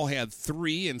Volkman all had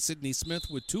 3, and Sydney Smith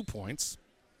with 2 points.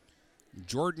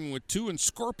 Jordan with 2, and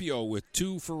Scorpio with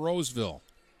 2 for Roseville.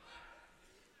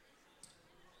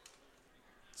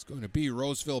 It's going to be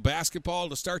Roseville basketball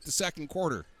to start the second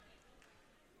quarter.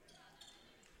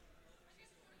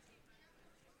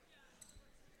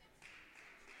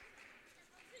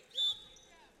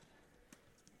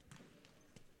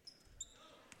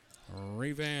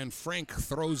 Rayvan Frank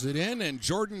throws it in, and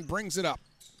Jordan brings it up.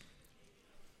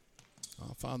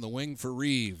 Off on the wing for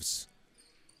Reeves.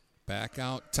 Back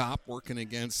out top, working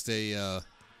against a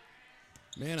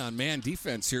man-on-man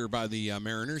defense here by the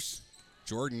Mariners.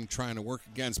 Jordan trying to work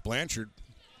against Blanchard.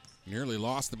 Nearly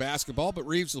lost the basketball, but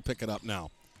Reeves will pick it up now.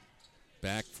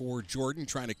 Back for Jordan,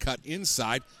 trying to cut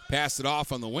inside. Pass it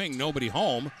off on the wing, nobody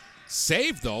home.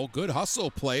 Saved, though. Good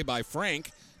hustle play by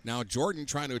Frank. Now Jordan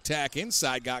trying to attack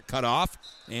inside, got cut off,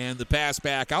 and the pass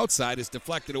back outside is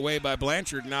deflected away by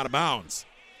Blanchard and out of bounds.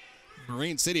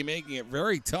 Marine City making it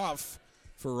very tough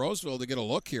for Roseville to get a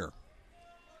look here.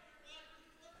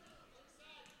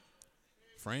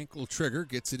 Frank will trigger,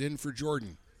 gets it in for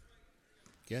Jordan.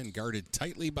 Again, guarded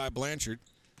tightly by Blanchard.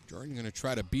 Jordan going to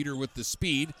try to beat her with the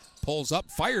speed, pulls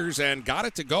up, fires, and got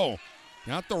it to go.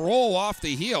 Got the roll off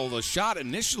the heel. The shot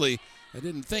initially, I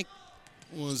didn't think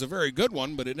was a very good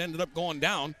one, but it ended up going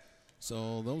down.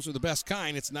 So those are the best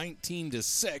kind. It's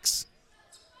 19-6.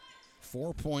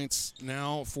 4 points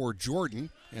now for Jordan.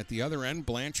 At the other end,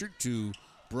 Blanchard to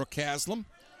Brooke Haslam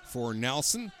for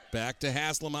Nelson. Back to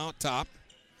Haslam out top.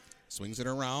 Swings it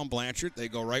around. Blanchard, they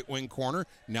go right wing corner.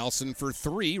 Nelson for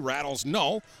 3. Rattles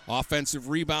no. Offensive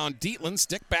rebound. Dietland,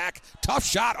 stick back. Tough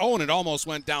shot. Oh, and it almost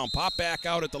went down. Pop back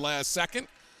out at the last second.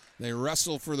 They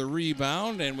wrestle for the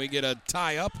rebound, and we get a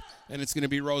tie-up, and it's going to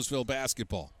be Roseville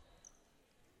basketball.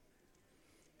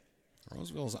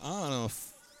 Roseville's on a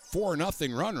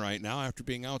 4-0 run right now after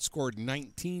being outscored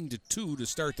 19-2 to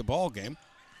start the ball game.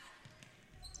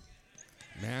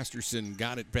 Masterson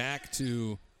got it back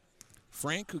to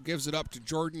Frank, who gives it up to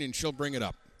Jordan, and she'll bring it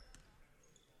up.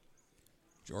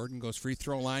 Jordan goes free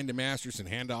throw line to Masterson.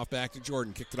 Handoff back to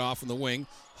Jordan. Kicked it off in the wing.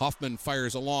 Huffman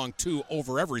fires a long 2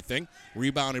 over everything.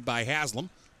 Rebounded by Haslam.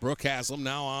 Brooke Haslam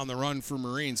now on the run for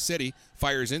Marine City.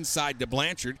 Fires inside to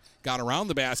Blanchard. Got around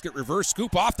the basket. Reverse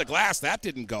scoop off the glass. That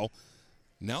didn't go.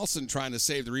 Nelson trying to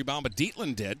save the rebound, but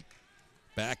Dietland did.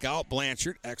 Back out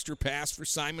Blanchard. Extra pass for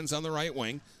Simons on the right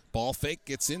wing. Ball fake,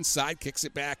 gets inside, kicks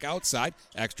it back outside.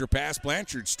 Extra pass,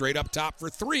 Blanchard straight up top for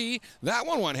 3. That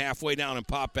one went halfway down and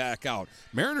popped back out.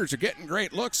 Mariners are getting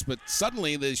great looks, but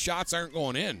suddenly the shots aren't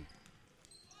going in.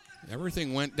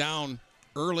 Everything went down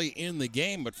early in the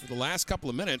game, but for the last couple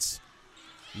of minutes,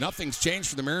 nothing's changed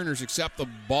for the Mariners except the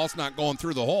ball's not going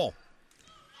through the hole.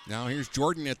 Now here's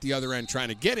Jordan at the other end trying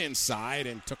to get inside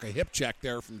and took a hip check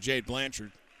there from Jade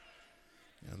Blanchard.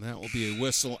 And that will be a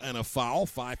whistle and a foul.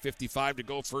 5:55 to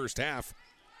go first half.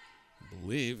 I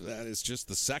believe that is just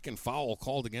the second foul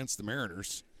called against the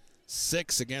Mariners.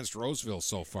 6 against Roseville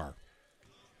so far.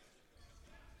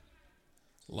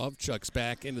 Lovechuck's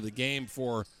back into the game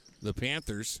for the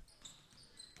Panthers.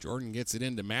 Jordan gets it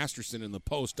into Masterson in the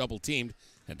post, double teamed.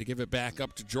 Had to give it back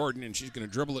up to Jordan, and she's going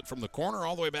to dribble it from the corner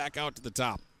all the way back out to the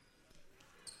top.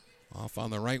 Off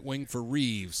on the right wing for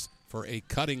Reeves. For a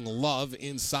cutting Love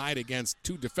inside against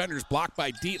 2 defenders, blocked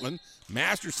by Dietland.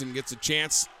 Masterson gets a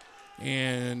chance,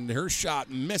 and her shot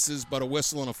misses, but a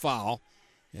whistle and a foul.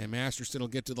 And Masterson will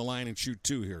get to the line and shoot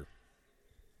 2 here.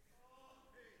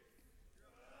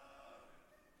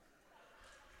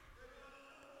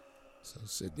 So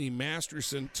Sydney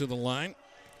Masterson to the line.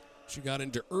 She got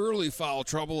into early foul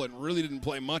trouble and really didn't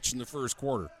play much in the first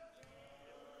quarter.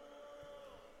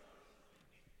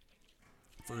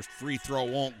 First free throw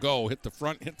won't go. Hit the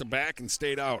front, hit the back, and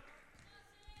stayed out.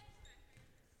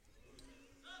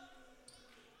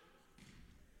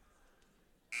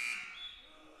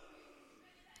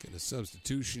 Get a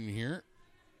substitution here.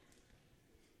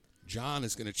 John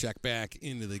is going to check back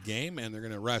into the game, and they're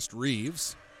going to rest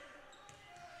Reeves.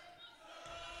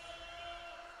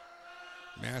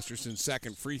 Masterson's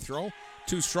second free throw.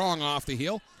 Too strong off the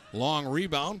heel. Long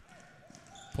rebound.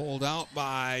 Pulled out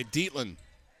by Dietland.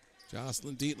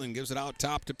 Jocelyn Dietland gives it out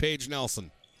top to Paige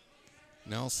Nelson.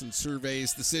 Nelson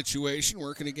surveys the situation,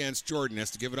 working against Jordan.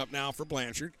 Has to give it up now for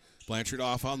Blanchard. Blanchard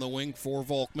off on the wing for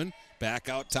Volkman. Back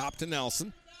out top to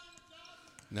Nelson.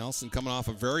 Nelson coming off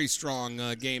a very strong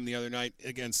game the other night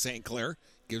against St. Clair.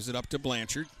 Gives it up to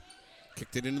Blanchard.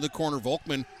 Kicked it into the corner.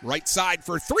 Volkman right side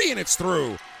for three, and it's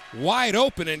through. Wide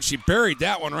open, and she buried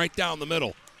that one right down the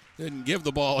middle. Didn't give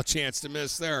the ball a chance to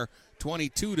miss there.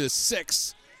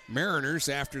 22-6. Mariners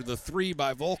after the three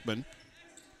by Volkman.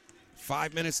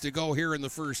 5 minutes to go here in the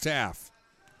first half.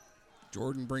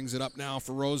 Jordan brings it up now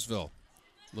for Roseville.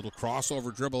 Little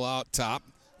crossover dribble out top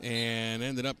and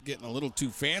ended up getting a little too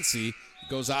fancy.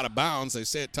 Goes out of bounds. They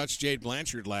say it touched Jade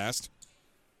Blanchard last.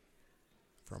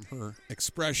 From her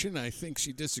expression, I think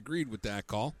she disagreed with that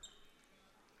call.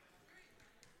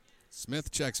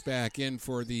 Smith checks back in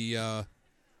for the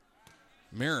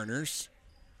Mariners.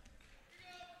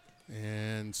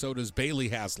 And so does Bailey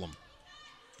Haslam.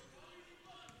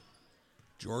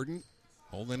 Jordan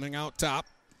holding out top.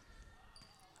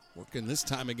 Working this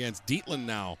time against Dietland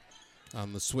now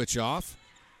on the switch off.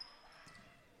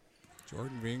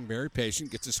 Jordan being very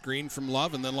patient. Gets a screen from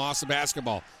Love and then lost the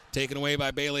basketball. Taken away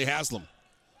by Bailey Haslam.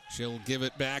 She'll give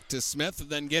it back to Smith and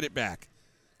then get it back.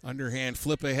 Underhand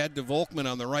flip ahead to Volkman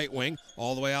on the right wing.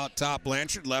 All the way out top,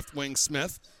 Blanchard. Left wing,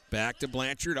 Smith. Back to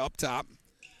Blanchard up top.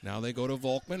 Now they go to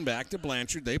Volkman. Back to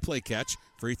Blanchard. They play catch.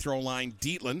 Free throw line,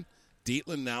 Dietland.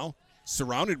 Dietland now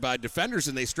surrounded by defenders,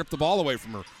 and they strip the ball away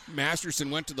from her. Masterson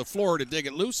went to the floor to dig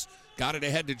it loose. Got it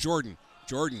ahead to Jordan.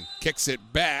 Jordan kicks it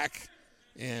back,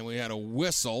 and we had a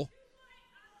whistle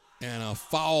and a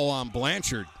foul on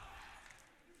Blanchard.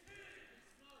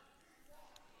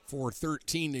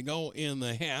 4:13 to go in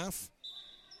the half.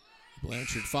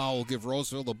 Blanchard foul will give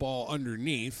Roseville the ball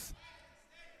underneath.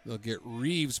 They'll get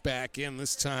Reeves back in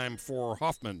this time for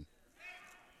Huffman.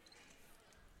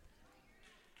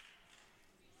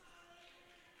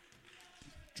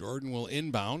 Jordan will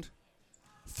inbound.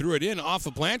 Threw it in off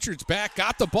of Blanchard's back.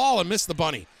 Got the ball and missed the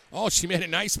bunny. Oh, she made a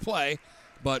nice play,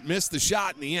 but missed the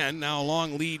shot in the end. Now a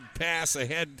long lead pass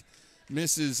ahead.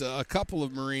 Misses a couple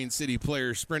of Marine City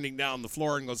players sprinting down the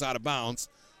floor and goes out of bounds.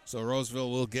 So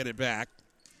Roseville will get it back.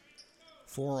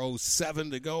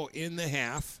 4:07 to go in the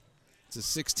half. It's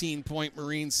a 16-point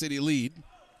Marine City lead.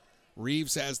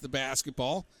 Reeves has the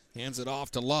basketball. Hands it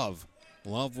off to Love.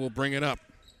 Love will bring it up.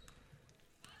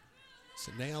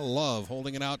 Sanea Love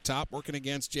holding it out top, working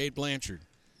against Jade Blanchard.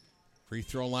 Free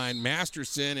throw line,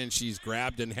 Masterson, and she's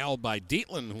grabbed and held by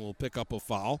Dietland, who will pick up a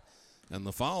foul. And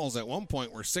the fouls at one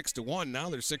point were 6-1. Now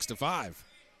they're 6-5.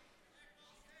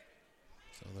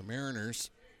 So the Mariners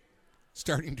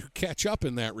starting to catch up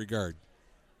in that regard.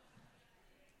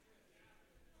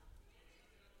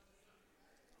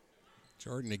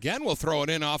 Jordan again will throw it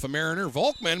in off a Mariner.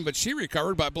 Volkman, but she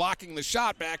recovered by blocking the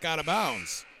shot back out of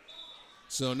bounds.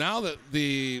 So now that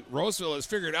the Roseville has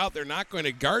figured out they're not going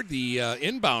to guard the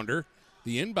inbounder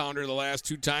the last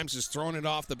two times has thrown it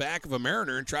off the back of a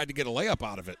Mariner and tried to get a layup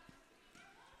out of it.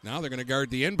 Now they're going to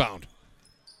guard the inbound.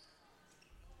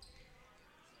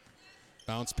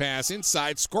 Bounce pass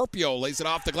inside. Scorpio lays it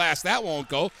off the glass. That won't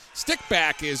go. Stick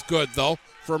back is good, though,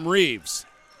 from Reeves.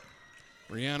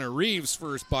 Brianna Reeves'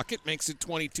 first bucket makes it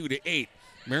 22-8.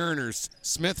 Mariners,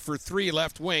 Smith for three,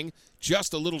 left wing,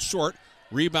 just a little short.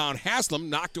 Rebound Haslam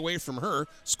knocked away from her.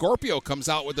 Scorpio comes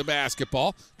out with the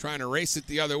basketball, trying to race it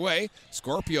the other way.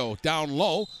 Scorpio down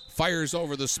low, fires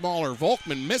over the smaller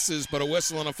Volkman, misses, but a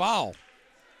whistle and a foul.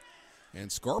 And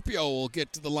Scorpio will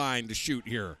get to the line to shoot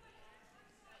here.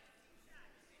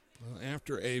 Well,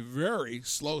 after a very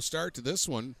slow start to this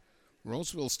one,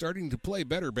 Roseville starting to play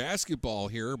better basketball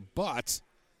here, but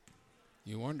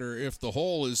you wonder if the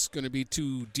hole is going to be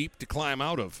too deep to climb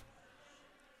out of.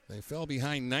 They fell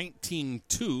behind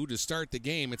 19-2 to start the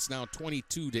game. It's now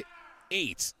 22-8.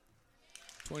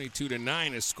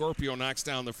 22-9 as Scorpio knocks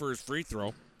down the first free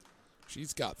throw.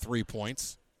 She's got 3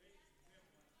 points.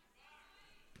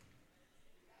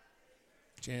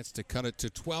 Chance to cut it to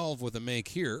 12 with a make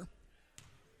here.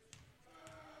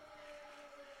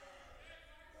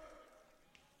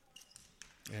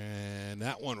 And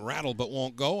that one rattled but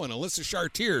won't go, and Alyssa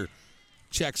Chartier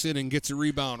checks in and gets a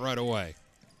rebound right away.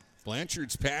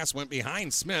 Blanchard's pass went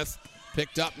behind Smith,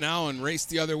 picked up now and raced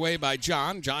the other way by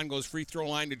John. John goes free throw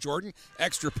line to Jordan.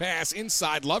 Extra pass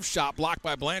inside, Love shot blocked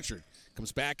by Blanchard.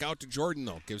 Comes back out to Jordan,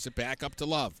 though. Gives it back up to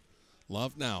Love.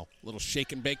 Love now, a little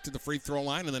shake and bake to the free throw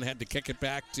line, and then had to kick it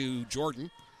back to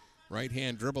Jordan.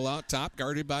 Right-hand dribble out top,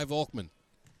 guarded by Volkman.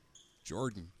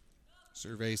 Jordan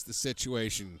surveys the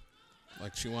situation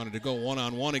like she wanted to go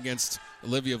one-on-one against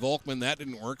Olivia Volkman. That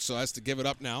didn't work, so has to give it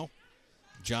up now.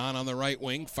 John on the right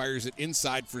wing, fires it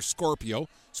inside for Scorpio.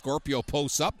 Scorpio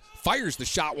posts up, fires the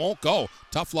shot, won't go.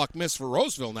 Tough luck miss for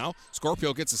Roseville now.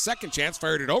 Scorpio gets a second chance,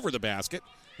 fired it over the basket.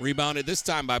 Rebounded this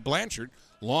time by Blanchard.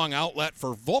 Long outlet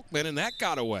for Volkman, and that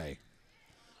got away.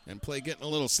 And play getting a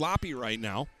little sloppy right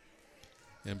now.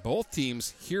 And both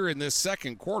teams here in this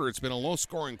second quarter, it's been a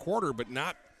low-scoring quarter, but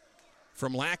not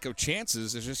from lack of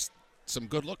chances. There's just some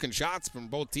good-looking shots from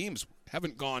both teams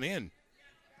haven't gone in.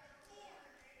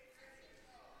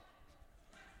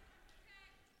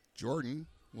 Jordan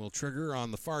will trigger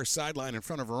on the far sideline in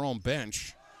front of her own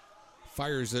bench.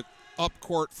 Fires it up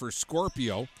court for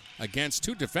Scorpio against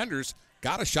two defenders.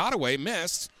 Got a shot away,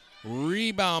 missed.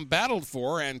 Rebound battled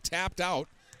for and tapped out.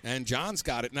 And John's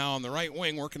got it now on the right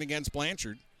wing working against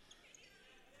Blanchard.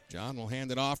 John will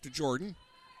hand it off to Jordan.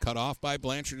 Cut off by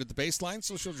Blanchard at the baseline,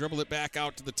 so she'll dribble it back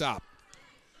out to the top.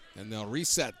 And they'll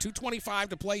reset. 2:25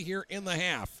 to play here in the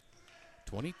half.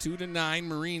 22-9,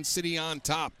 Marine City on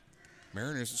top.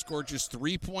 Mariners have scored just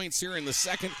 3 points here in the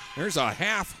second. There's a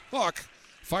half hook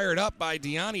fired up by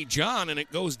Deani John, and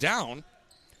it goes down.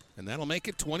 And that'll make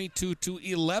it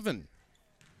 22-11.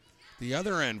 The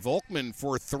other end, Volkman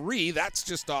for three. That's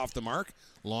just off the mark.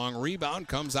 Long rebound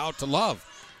comes out to Love.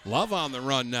 Love on the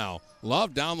run now.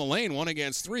 Love down the lane, 1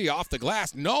 against 3, off the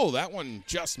glass. No, that one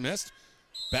just missed.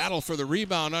 Battle for the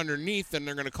rebound underneath, and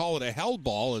they're going to call it a held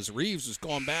ball as Reeves was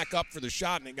going back up for the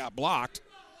shot, and it got blocked.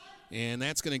 And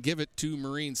that's going to give it to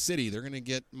Marine City. They're going to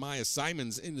get Maya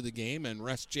Simons into the game and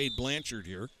rest Jade Blanchard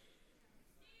here.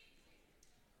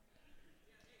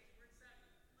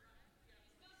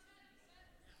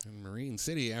 And Marine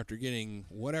City, after getting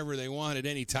whatever they wanted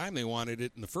anytime they wanted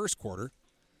it in the first quarter,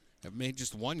 have made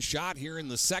just one shot here in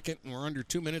the second, and we're under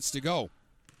 2 minutes to go.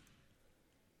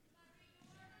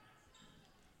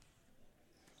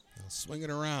 They'll swing it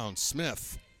around.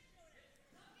 Smith.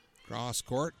 Cross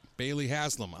court. Bailey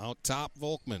Haslam out top.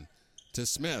 Volkman to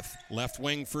Smith. Left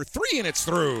wing for three, and it's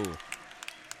through.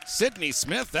 Sydney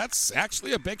Smith, that's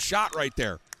actually a big shot right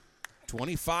there.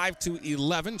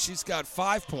 25-11. She's got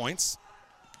 5 points.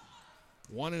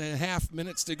 1.5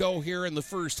 minutes to go here in the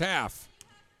first half.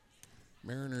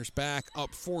 Mariners back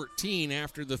up 14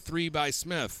 after the three by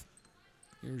Smith.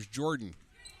 Here's Jordan.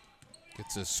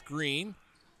 Gets a screen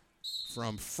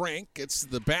from Frank. Gets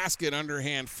the basket,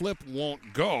 underhand flip,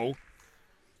 won't go.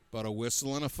 But a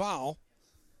whistle and a foul.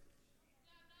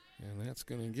 And that's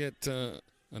going to get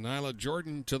Anila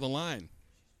Jordan to the line.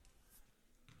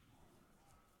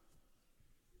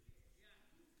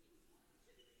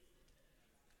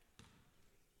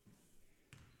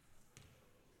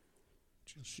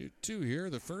 She'll shoot two here.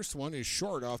 The first one is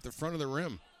short off the front of the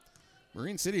rim.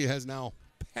 Marine City has now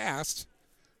passed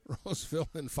Roseville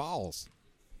in fouls.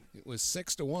 It was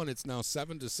 6-1. It's now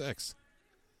 7-6.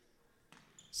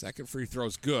 Second free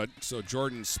throw's good, so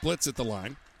Jordan splits at the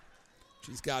line.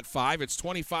 She's got 5. It's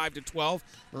 25-12.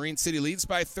 Marine City leads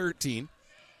by 13.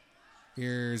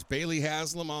 Here's Bailey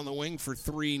Haslam on the wing for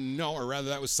three. No, or rather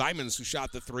that was Simons who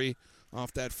shot the three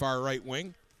off that far right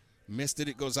wing. Missed it.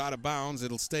 It goes out of bounds.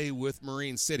 It'll stay with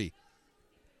Marine City.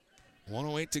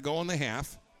 1:08 to go in the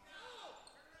half.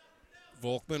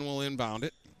 Volkman will inbound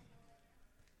it.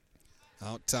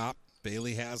 Out top,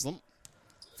 Bailey Haslam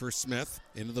for Smith.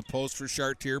 Into the post for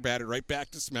Chartier. Batted right back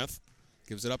to Smith.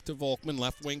 Gives it up to Volkman,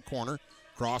 left wing corner.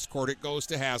 Cross court it goes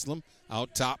to Haslam.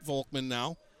 Out top, Volkman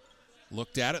now.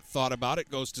 Looked at it, thought about it,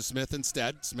 goes to Smith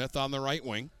instead. Smith on the right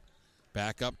wing.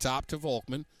 Back up top to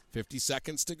Volkman. 50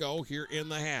 seconds to go here in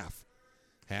the half.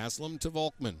 Haslam to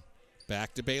Volkman.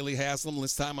 Back to Bailey Haslam,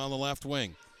 this time on the left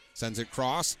wing. Sends it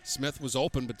cross. Smith was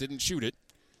open but didn't shoot it.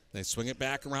 They swing it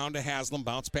back around to Haslam.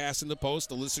 Bounce pass in the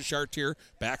post. Alyssa Chartier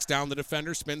backs down the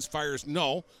defender. Spins, fires,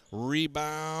 no.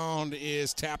 Rebound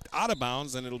is tapped out of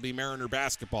bounds, and it'll be Mariner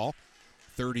basketball.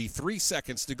 33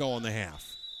 seconds to go in the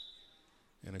half.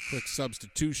 And a quick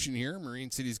substitution here.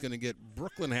 Marine City's going to get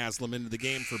Brooklyn Haslam into the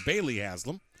game for Bailey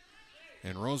Haslam.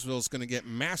 And Roseville's going to get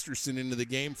Masterson into the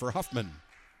game for Huffman.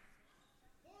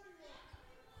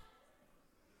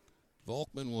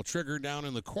 Volkman will trigger down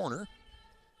in the corner.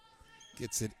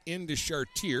 Gets it into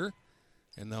Chartier.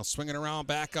 And they'll swing it around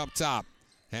back up top.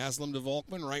 Haslam to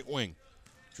Volkman, right wing.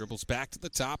 Dribbles back to the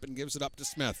top and gives it up to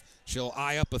Smith. She'll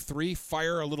eye up a three,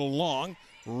 fire a little long.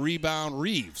 Rebound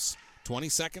Reeves. 20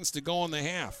 seconds to go in the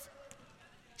half.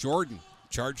 Jordan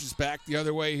charges back the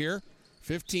other way here.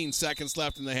 15 seconds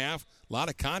left in the half. A lot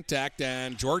of contact,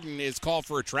 and Jordan is called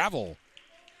for a travel.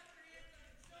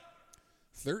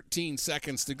 13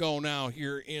 seconds to go now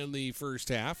here in the first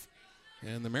half.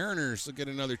 And the Mariners will get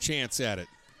another chance at it.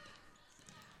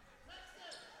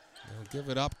 They'll give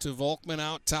it up to Volkman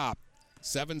out top.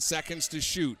 7 seconds to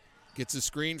shoot. Gets a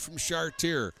screen from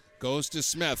Chartier. Goes to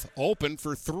Smith. Open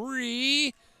for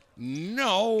three.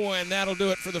 No, and that'll do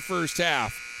it for the first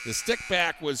half. The stick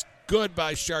back was good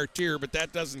by Chartier, but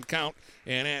that doesn't count.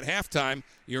 And at halftime,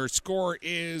 your score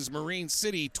is Marine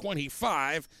City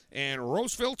 25 and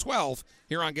Roseville 12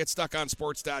 here on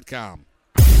GetStuckOnSports.com.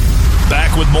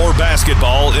 Back with more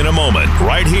basketball in a moment,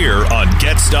 right here on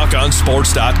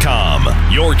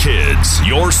GetStuckOnSports.com. Your kids,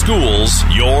 your schools,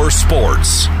 your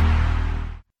sports.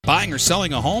 Buying or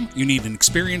selling a home? You need an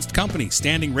experienced company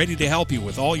standing ready to help you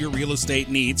with all your real estate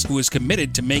needs, who is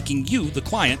committed to making you the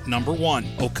client number one.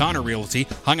 O'Connor Realty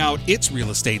hung out its real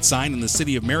estate sign in the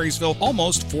city of Marysville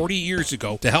almost 40 years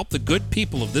ago to help the good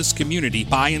people of this community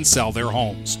buy and sell their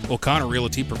homes. O'Connor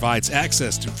Realty provides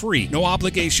access to free,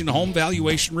 no-obligation home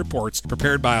valuation reports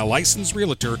prepared by a licensed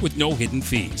realtor with no hidden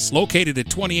fees. Located at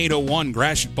 2801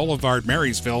 Gratiot Boulevard,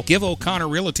 Marysville, give O'Connor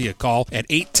Realty a call at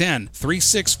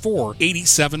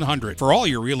 810-364-8700. For all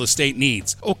your real estate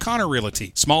needs. O'Connor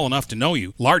Realty. Small enough to know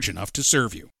you, large enough to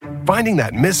serve you. Finding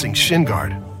that missing shin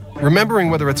guard. Remembering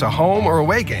whether it's a home or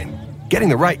away game. Getting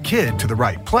the right kid to the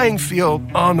right playing field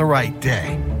on the right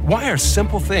day. Why are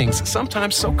simple things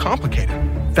sometimes so complicated?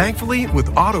 Thankfully,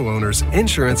 with auto owners,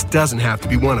 insurance doesn't have to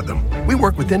be one of them. We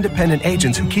work with independent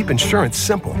agents who keep insurance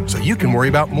simple so you can worry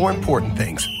about more important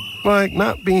things. Like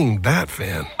not being that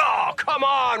fan. Oh, come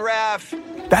on, ref!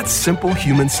 That's simple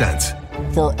human sense.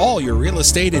 For all your real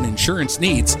estate and insurance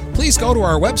needs, please go to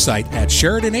our website at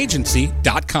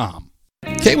SheridanAgency.com.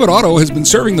 Kaywood Auto has been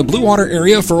serving the Blue Water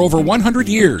area for over 100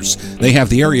 years. They have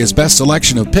the area's best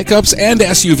selection of pickups and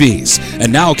SUVs.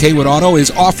 And now Kaywood Auto is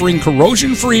offering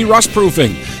corrosion-free rust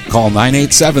proofing. Call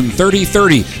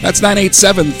 987-3030. That's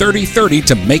 987-3030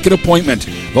 to make an appointment.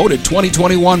 Voted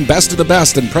 2021 Best of the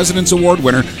Best and President's Award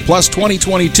winner, plus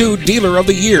 2022 Dealer of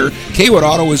the Year, Kaywood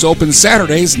Auto is open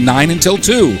Saturdays 9 until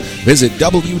 2. Visit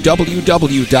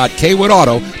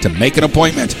www.kaywoodauto to make an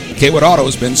appointment. Kaywood Auto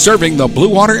has been serving the Blue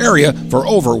Water area for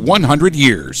over 100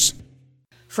 years.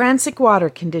 Frantic Water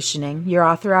Conditioning, your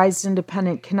authorized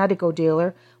independent Connecticut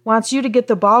dealer, wants you to get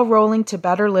the ball rolling to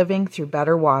better living through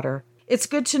better water. It's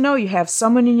good to know you have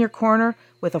someone in your corner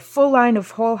with a full line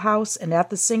of whole house and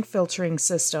at-the-sink filtering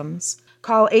systems.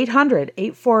 Call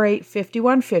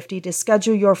 800-848-5150 to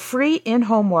schedule your free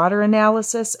in-home water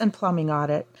analysis and plumbing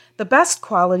audit. The best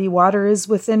quality water is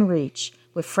within reach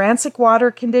with Frantic Water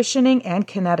Conditioning and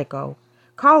Connecticut.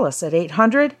 Call us at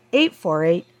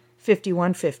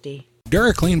 800-848-5150.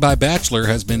 DuraClean by Bachelor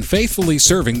has been faithfully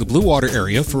serving the Blue Water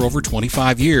area for over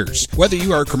 25 years. Whether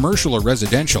you are commercial or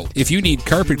residential, if you need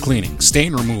carpet cleaning,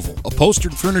 stain removal,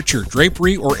 upholstered furniture,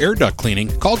 drapery, or air duct cleaning,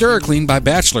 call DuraClean by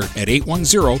Bachelor at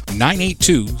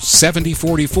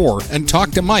 810-982-7044 and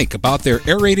talk to Mike about their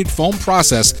aerated foam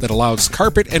process that allows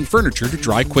carpet and furniture to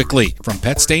dry quickly. From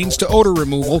pet stains to odor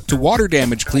removal to water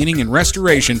damage cleaning and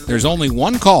restoration, there's only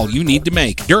one call you need to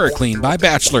make. DuraClean by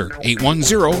Bachelor,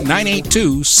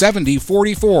 810-982-7044.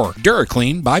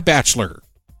 DuraClean by Bachelor.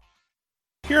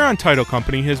 Huron Title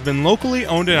Company has been locally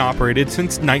owned and operated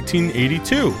since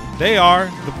 1982. They are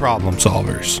the problem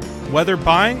solvers. Whether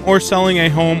buying or selling a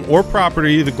home or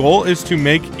property, the goal is to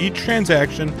make each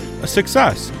transaction a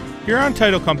success. Huron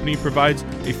Title Company provides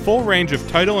a full range of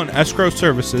title and escrow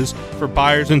services for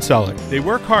buyers and sellers. They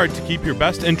work hard to keep your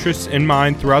best interests in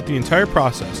mind throughout the entire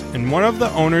process, and one of the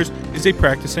owners is a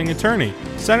practicing attorney,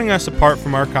 setting us apart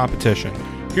from our competition.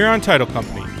 Huron Title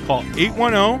Company. Call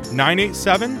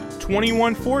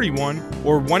 810-987-2141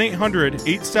 or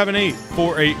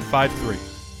 1-800-878-4853.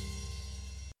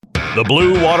 The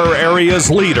Blue Water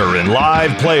area's leader in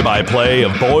live play-by-play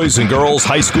of boys and girls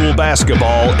high school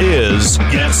basketball is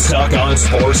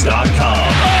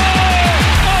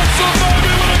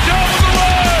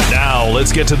GetStuckOnSports.com. Now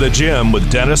let's get to the gym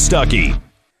with Dennis Stuckey.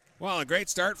 Well, a great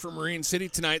start for Marine City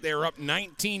tonight. They were up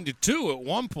 19-2 at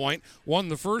one point, won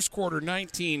the first quarter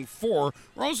 19-4.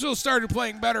 Roseville started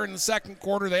playing better in the second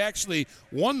quarter. They actually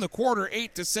won the quarter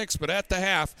 8-6, but at the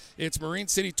half, it's Marine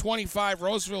City 25,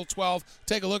 Roseville 12.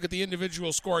 Take a look at the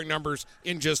individual scoring numbers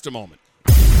in just a moment.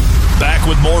 Back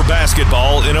with more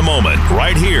basketball in a moment,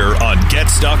 right here on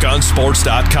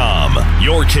GetStuckOnSports.com.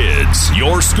 Your kids,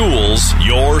 your schools,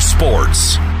 your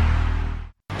sports.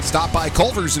 Stop by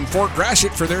Culver's in Fort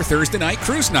Gratiot for their Thursday night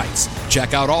cruise nights.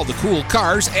 Check out all the cool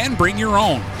cars and bring your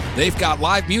own. They've got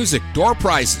live music, door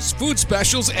prizes, food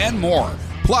specials, and more.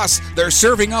 Plus, they're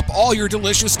serving up all your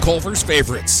delicious Culver's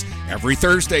favorites. Every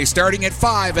Thursday starting at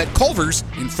 5 at Culver's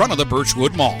in front of the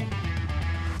Birchwood Mall.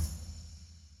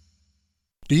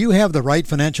 Do you have the right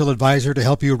financial advisor to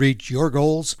help you reach your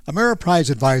goals? Ameriprise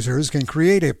Advisors can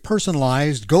create a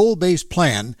personalized, goal-based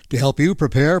plan to help you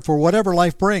prepare for whatever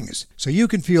life brings, so you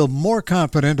can feel more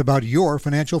confident about your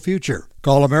financial future.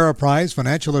 Call Ameriprise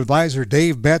Financial Advisor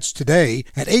Dave Betts today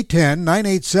at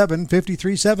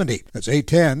 810-987-5370. That's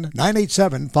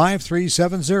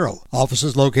 810-987-5370. Office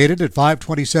is located at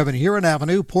 527 Huron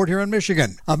Avenue, Port Huron,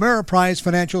 Michigan. Ameriprise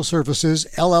Financial Services,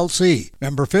 LLC.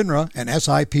 Member FINRA and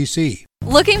SIPC.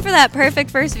 Looking for that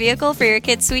perfect first vehicle for your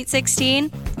kid's Sweet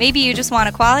 16? Maybe you just want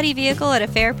a quality vehicle at a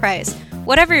fair price.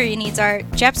 Whatever your needs are,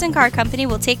 Jepson Car Company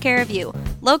will take care of you.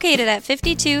 Located at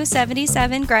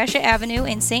 5277 Gratiot Avenue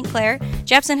in St. Clair,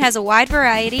 Jepson has a wide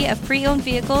variety of pre-owned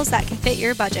vehicles that can fit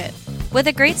your budget. With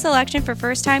a great selection for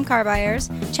first-time car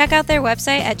buyers, check out their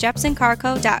website at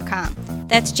jepsoncarco.com.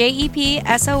 That's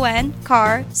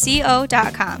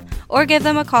JEPSONCARCO.com. Or give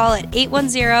them a call at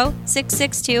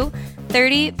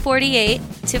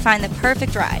 810-662-3048 to find the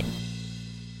perfect ride.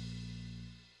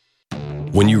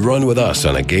 When you run with us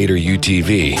on a Gator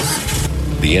UTV,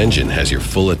 the engine has your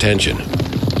full attention.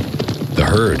 The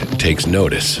herd takes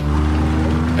notice.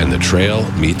 And the trail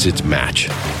meets its match.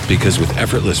 Because with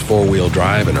effortless four-wheel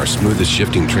drive and our smoothest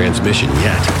shifting transmission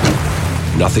yet,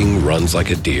 nothing runs like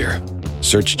a deer.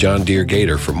 Search John Deere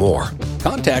Gator for more.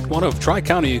 Contact one of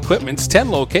Tri-County Equipment's 10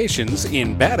 locations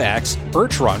in Bad Axe,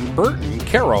 Birch Run, Burton,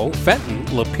 Caro, Fenton,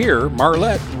 Lapeer,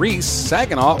 Marlette, Reese,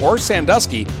 Saginaw, or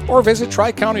Sandusky, or visit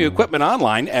Tri-County Equipment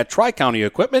online at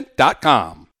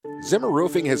tricountyequipment.com. Zimmer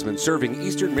Roofing has been serving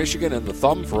Eastern Michigan and the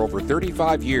Thumb for over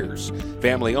 35 years.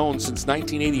 Family owned since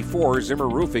 1984, Zimmer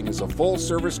Roofing is a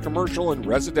full-service commercial and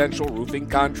residential roofing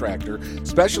contractor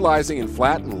specializing in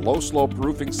flat and low-slope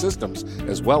roofing systems,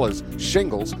 as well as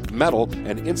shingles, metal,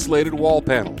 and insulated wall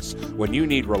panels. When you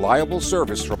need reliable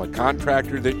service from a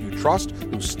contractor that you trust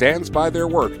who stands by their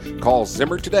work, call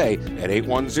Zimmer today at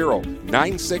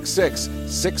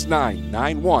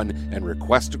 810-966-6991 and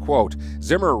request a quote.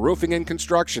 Zimmer Roofing and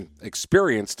Construction.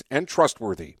 Experienced and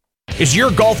trustworthy. Is your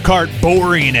golf cart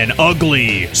boring and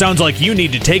ugly? Sounds like you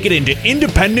need to take it into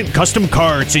Independent Custom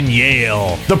Carts in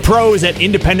Yale. The pros at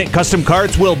Independent Custom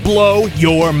Carts will blow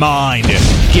your mind.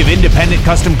 Give Independent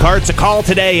Custom Carts a call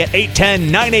today at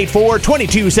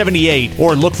 810-984-2278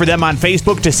 or look for them on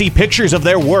Facebook to see pictures of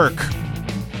their work.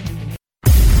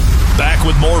 Back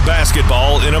with more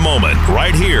basketball in a moment,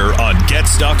 right here on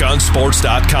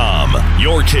GetStuckOnSports.com.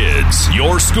 Your kids,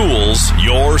 your schools,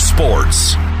 your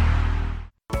sports.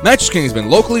 Mattress King has been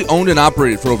locally owned and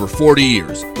operated for over 40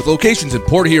 years. With locations in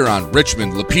Port Huron,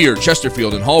 Richmond, Lapeer,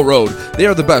 Chesterfield, and Hall Road, they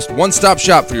are the best one-stop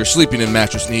shop for your sleeping and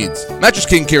mattress needs. Mattress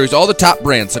King carries all the top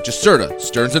brands such as Serta,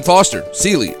 Stearns & Foster,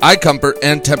 Sealy, iComfort,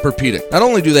 and Tempur-Pedic. Not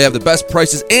only do they have the best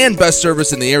prices and best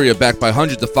service in the area backed by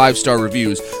hundreds of 5-star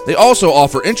reviews, they also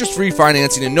offer interest-free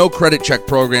financing and no credit check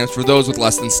programs for those with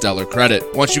less than stellar credit.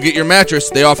 Once you get your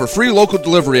mattress, they offer free local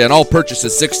delivery on all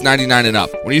purchases $6.99 and up.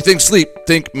 When you think sleep,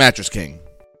 think Mattress King.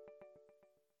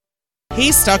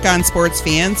 Hey, Stuck on Sports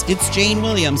fans, it's Jane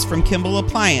Williams from Kimball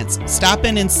Appliance. Stop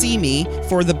in and see me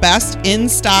for the best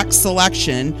in-stock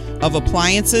selection of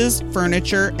appliances,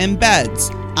 furniture, and beds.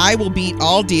 I will beat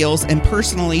all deals and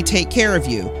personally take care of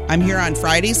you. I'm here on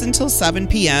Fridays until 7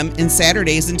 p.m. and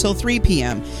Saturdays until 3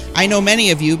 p.m. I know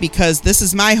many of you because this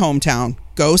is my hometown.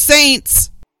 Go Saints!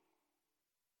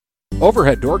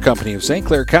 Overhead Door Company of St.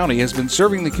 Clair County has been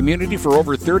serving the community for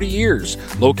over 30 years.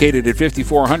 Located at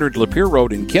 5400 Lapeer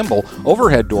Road in Kimball,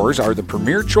 Overhead Doors are the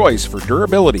premier choice for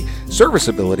durability,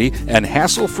 serviceability, and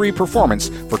hassle-free performance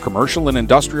for commercial and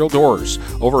industrial doors.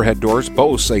 Overhead Doors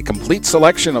boasts a complete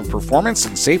selection of performance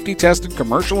and safety-tested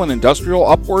commercial and industrial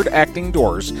upward-acting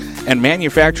doors and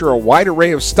manufacture a wide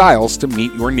array of styles to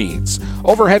meet your needs.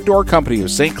 Overhead Door Company of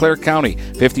St. Clair County,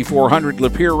 5400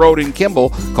 Lapeer Road in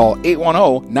Kimball. Call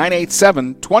 810-987-2185.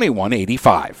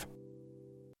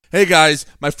 Hey guys,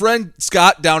 my friend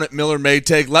Scott down at Miller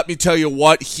Maytag, let me tell you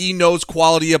what, he knows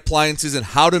quality appliances and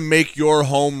how to make your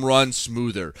home run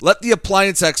smoother. Let the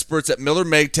appliance experts at Miller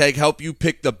Maytag help you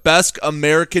pick the best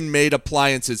American-made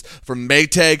appliances from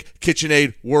Maytag,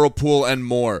 KitchenAid, Whirlpool, and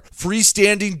more.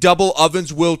 Freestanding double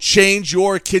ovens will change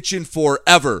your kitchen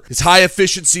forever. His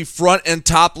high-efficiency front and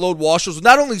top-load washers will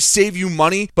not only save you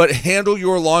money, but handle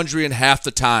your laundry in half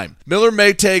the time. Miller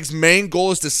Maytag's main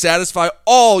goal is to satisfy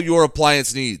all your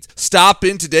appliance needs. Stop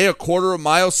in today a quarter of a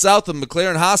mile south of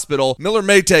McLaren Hospital. Miller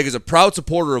Maytag is a proud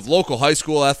supporter of local high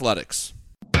school athletics.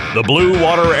 The Blue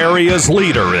Water Area's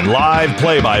leader in live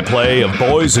play-by-play of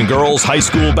boys and girls high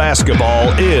school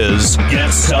basketball is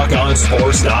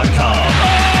GetStuckOnSports.com.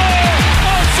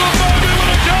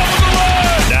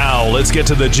 Now let's get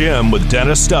to the gym with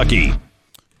Dennis Stuckey.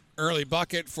 Early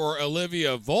bucket for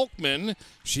Olivia Volkman.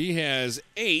 She has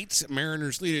 8.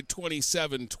 Mariners lead at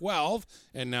 27-12.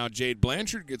 And now Jade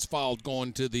Blanchard gets fouled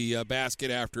going to the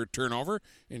basket after a turnover.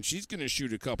 And she's going to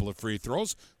shoot a couple of free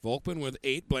throws. Volkman with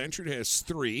 8. Blanchard has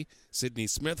 3. Sydney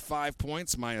Smith, 5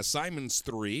 points. Maya Simons,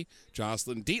 3.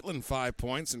 Jocelyn Dietland, 5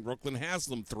 points. And Brooklyn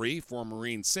Haslam, 3 for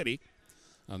Marine City.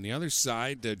 On the other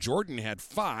side, Jordan had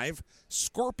 5.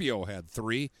 Scorpio had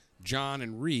 3. John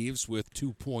and Reeves with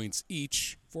 2 points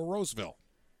each for Roseville.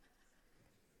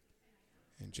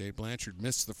 And Jay Blanchard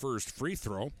missed the first free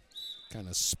throw. Kind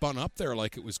of spun up there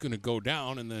like it was going to go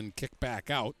down and then kick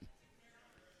back out.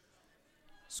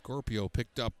 Scorpio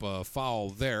picked up a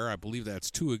foul there. I believe that's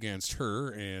 2 against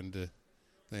her, and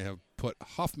they have put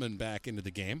Huffman back into the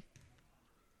game.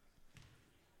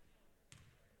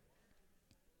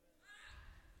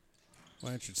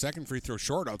 Blanchard's second free throw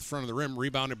short out the front of the rim,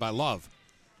 rebounded by Love.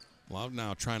 Love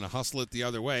now trying to hustle it the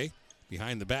other way.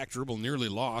 Behind the back dribble, nearly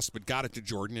lost, but got it to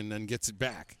Jordan and then gets it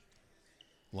back.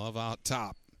 Love out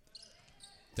top.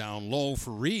 Down low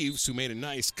for Reeves, who made a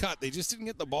nice cut. They just didn't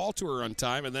get the ball to her on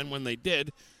time, and then when they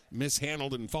did,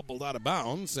 mishandled and fumbled out of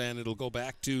bounds, and it'll go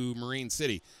back to Marine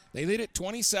City. They lead it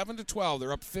 27-12.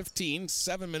 They're up 15,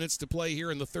 7 minutes to play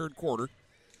here in the third quarter.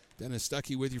 Dennis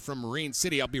Stuckey with you from Marine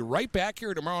City. I'll be right back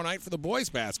here tomorrow night for the boys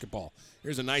basketball.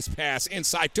 Here's a nice pass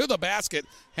inside to the basket.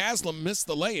 Haslam missed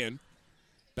the lay-in.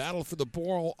 Battle for the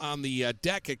ball on the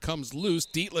deck. It comes loose.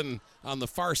 Dietland on the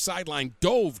far sideline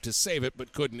dove to save it,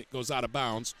 but couldn't. It goes out of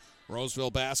bounds. Roseville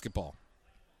basketball.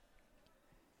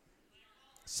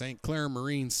 St. Clair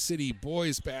Marine City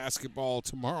boys basketball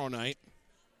tomorrow night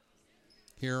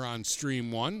here on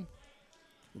Stream 1.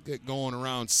 We'll get going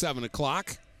around 7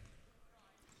 o'clock.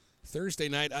 Thursday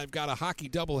night, I've got a hockey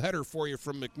doubleheader for you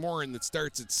from McMorran that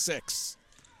starts at 6.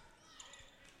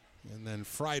 And then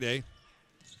Friday,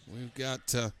 we've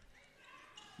got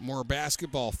more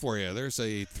basketball for you. There's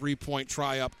a three-point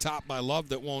try up top by Love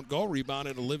that won't go.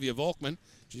 Rebounded Olivia Volkman.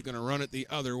 She's going to run it the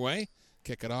other way.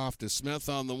 Kick it off to Smith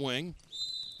on the wing.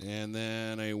 And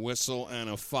then a whistle and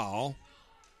a foul.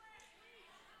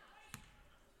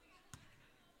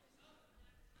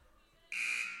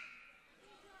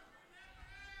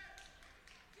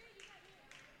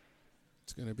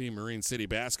 It's going to be Marine City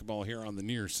basketball here on the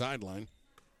near sideline.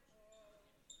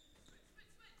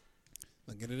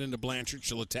 They'll get it into Blanchard.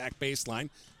 She'll attack baseline.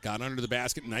 Got under the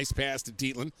basket. Nice pass to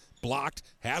Dietland. Blocked.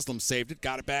 Haslam saved it.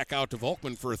 Got it back out to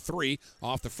Volkman for a 3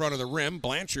 off the front of the rim.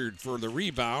 Blanchard for the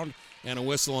rebound and a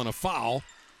whistle and a foul.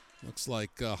 Looks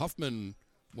like Huffman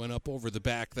went up over the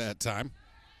back that time.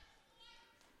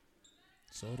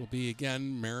 So it'll be,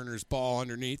 again, Mariners ball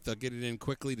underneath. They'll get it in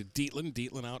quickly to Dietland.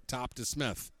 Dietland out top to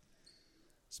Smith.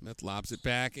 Smith lobs it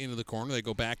back into the corner. They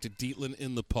go back to Dietland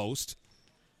in the post.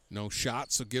 No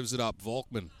shot, so gives it up.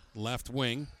 Volkman, left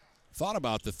wing. Thought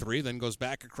about the 3, then goes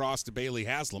back across to Bailey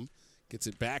Haslam. Gets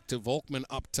it back to Volkman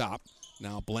up top.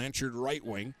 Now Blanchard right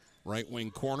wing. Right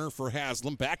wing corner for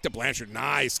Haslam. Back to Blanchard.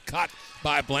 Nice cut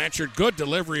by Blanchard. Good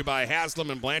delivery by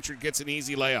Haslam, and Blanchard gets an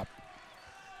easy layup.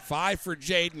 5 for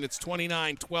Jade, and it's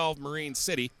 29-12 Marine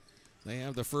City. They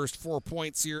have the first 4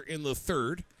 points here in the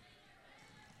third.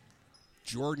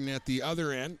 Jordan at the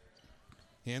other end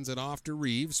hands it off to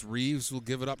Reeves. Reeves will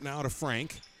give it up now to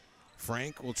Frank.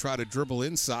 Frank will try to dribble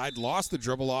inside. Lost the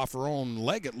dribble off her own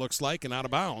leg, it looks like, and out of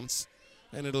bounds.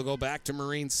 And it'll go back to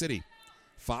Marine City.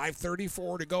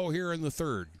 5:34 to go here in the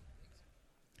third.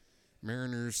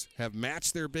 Mariners have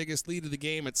matched their biggest lead of the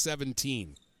game at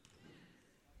 17.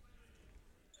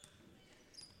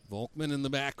 Volkman in the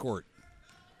backcourt.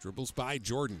 Dribbles by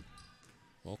Jordan.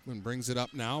 Volkman brings it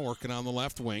up now, working on the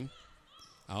left wing.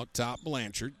 Out top,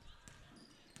 Blanchard.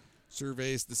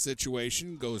 Surveys the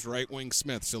situation, goes right wing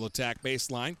Smith. She'll attack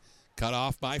baseline. Cut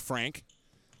off by Frank.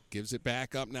 Gives it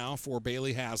back up now for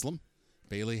Bailey Haslam.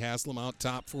 Bailey Haslam out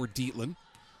top for Dietland.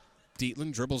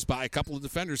 Dietland dribbles by a couple of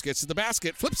defenders, gets to the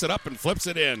basket, flips it up and flips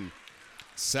it in.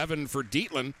 7 for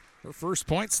Dietland. Her first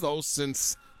points, though,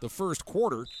 since the first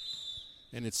quarter.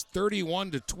 And it's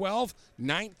 31-12,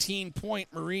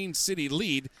 19-point Marine City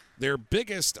lead, their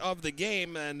biggest of the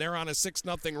game, and they're on a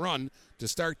 6-0 run to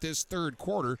start this third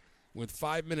quarter. With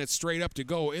 5 minutes straight up to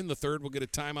go in the third, we'll get a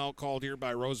timeout called here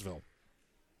by Roseville.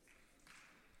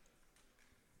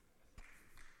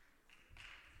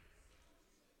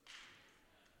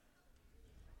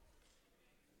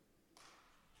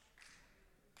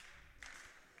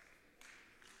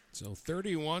 So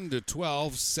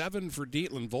 31-12, 7 for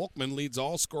Dietland. Volkman leads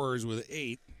all scorers with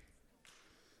 8.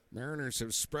 Mariners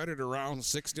have spread it around.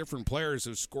 6 different players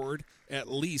have scored at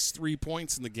least 3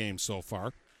 points in the game so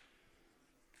far.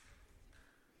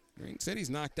 Marine City's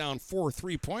knocked down 4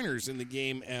 3-pointers in the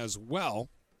game as well.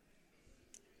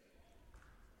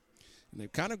 And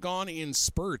they've kind of gone in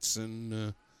spurts,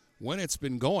 and when it's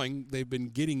been going, they've been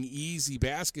getting easy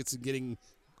baskets and getting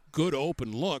good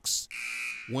open looks.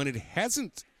 When it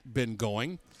hasn't been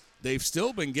going, they've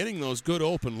still been getting those good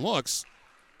open looks.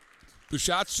 The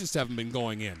shots just haven't been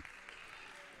going in.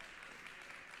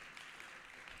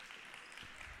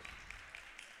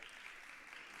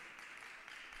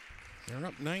 They're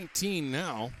up 19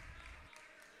 now.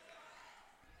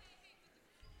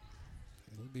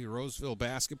 It'll be Roseville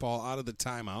basketball out of the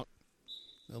timeout.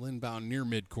 They'll inbound near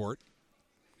midcourt.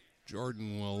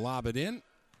 Jordan will lob it in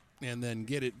and then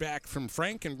get it back from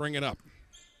Frank and bring it up.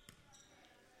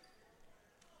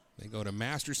 They go to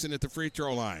Masterson at the free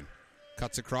throw line.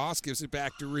 Cuts across, gives it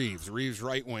back to Reeves. Reeves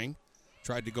right wing.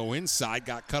 Tried to go inside,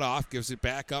 got cut off, gives it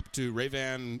back up to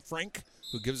Rayvan Frank,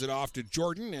 who gives it off to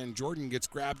Jordan, and Jordan gets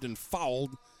grabbed and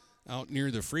fouled out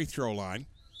near the free throw line.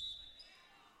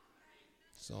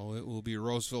 So it will be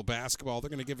Roseville basketball. They're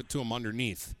going to give it to him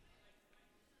underneath.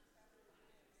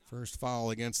 First foul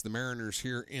against the Mariners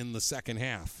here in the second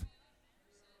half.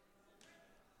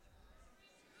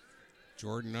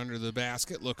 Jordan under the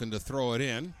basket, looking to throw it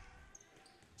in.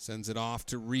 Sends it off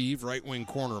to Reeve, right wing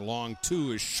corner. Long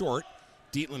 2 is short.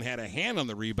 Dietland had a hand on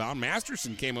the rebound.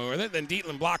 Masterson came over with it, then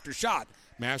Dietland blocked her shot.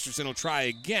 Masterson will try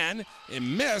again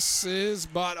and misses,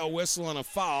 but a whistle and a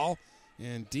foul.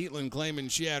 And Dietland, claiming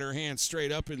she had her hand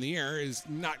straight up in the air, is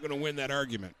not going to win that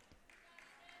argument.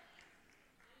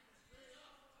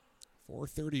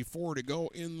 4:34 to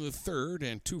go in the third,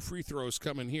 and 2 free throws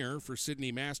coming here for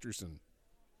Sydney Masterson.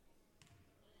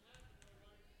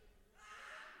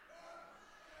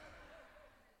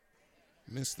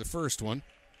 Missed the first one.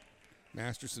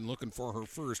 Masterson looking for her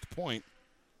first point.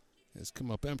 Has come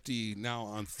up empty now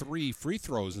on 3 free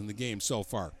throws in the game so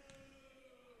far.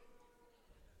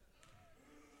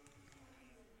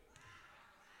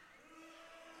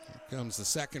 Here comes the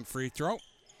second free throw.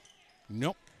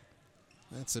 Nope.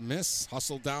 That's a miss.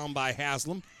 Hustled down by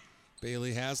Haslam.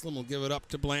 Bailey Haslam will give it up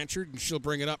to Blanchard, and she'll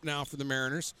bring it up now for the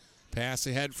Mariners. Pass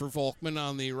ahead for Volkman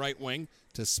on the right wing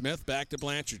to Smith, back to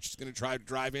Blanchard. She's going to try to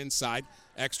drive inside.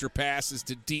 Extra passes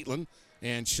to Dietland,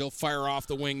 and she'll fire off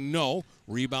the wing. No.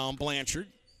 Rebound Blanchard.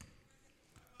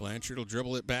 Blanchard will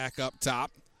dribble it back up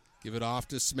top. Give it off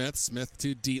to Smith. Smith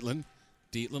to Dietland.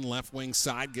 Dietland left wing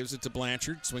side, gives it to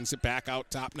Blanchard. Swings it back out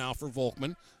top now for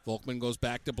Volkman. Volkman goes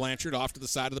back to Blanchard, off to the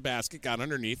side of the basket, got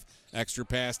underneath. Extra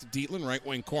pass to Dietland, right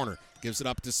wing corner. Gives it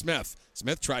up to Smith.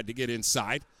 Smith tried to get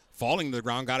inside. Falling to the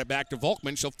ground, got it back to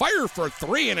Volkman. She'll fire for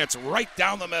 3, and it's right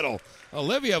down the middle.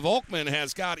 Olivia Volkman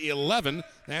has got 11.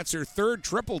 That's her third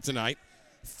triple tonight.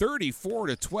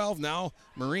 34-12 now.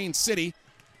 Marine City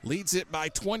leads it by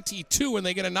 22, and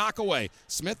they get a knockaway.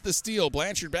 Smith the steal.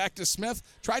 Blanchard back to Smith.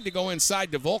 Tried to go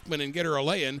inside to Volkman and get her a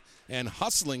lay-in, and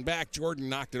hustling back, Jordan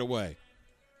knocked it away.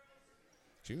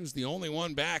 She was the only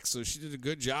one back, so she did a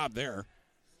good job there.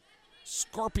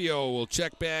 Scorpio will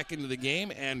check back into the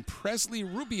game, and Presley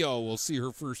Rubio will see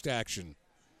her first action.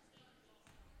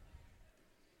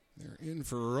 They're in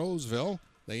for Roseville.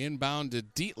 They inbound to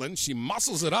Dietland. She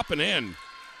muscles it up and in.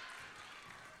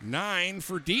 9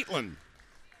 for Dietland.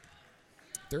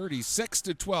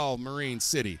 36-12, Marine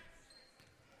City.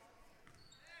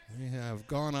 They have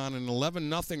gone on an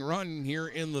 11-0 run here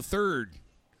in the third.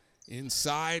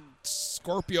 Inside,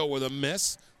 Scorpio with a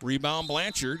miss. Rebound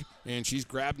Blanchard, and she's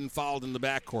grabbed and fouled in the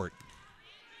backcourt.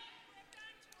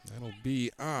 That'll be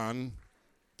on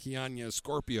Kianya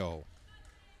Scorpio.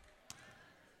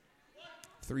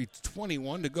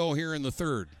 3:21 to go here in the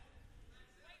third.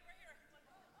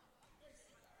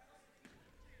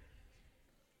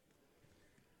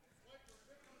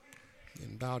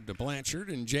 Inbound to Blanchard,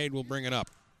 and Jade will bring it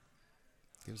up.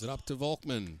 Gives it up to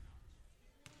Volkman.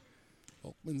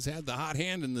 Volkman's had the hot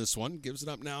hand in this one. Gives it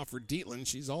up now for Dietland.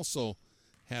 She's also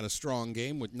had a strong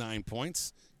game with 9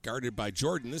 points. Guarded by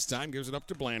Jordan this time, gives it up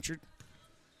to Blanchard.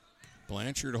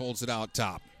 Blanchard holds it out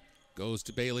top. Goes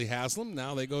to Bailey Haslam.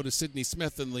 Now they go to Sydney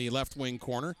Smith in the left wing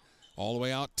corner. All the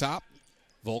way out top.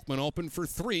 Volkman open for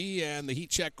three, and the heat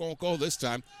check won't go this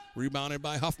time. Rebounded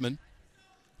by Huffman.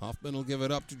 Huffman will give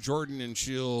it up to Jordan, and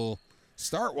she'll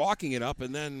start walking it up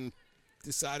and then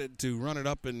decided to run it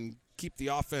up and keep the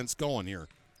offense going here.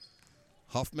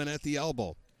 Huffman at the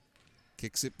elbow.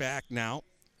 Kicks it back now.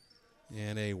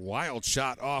 And a wild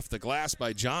shot off the glass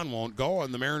by John won't go,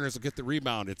 and the Mariners will get the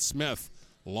rebound. It's Smith.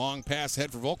 Long pass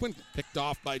ahead for Volkman, picked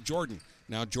off by Jordan.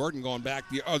 Now Jordan going back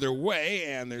the other way,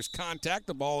 and there's contact.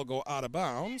 The ball will go out of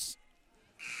bounds,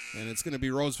 and it's going to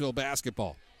be Roseville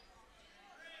basketball.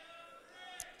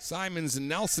 Simons and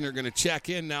Nelson are going to check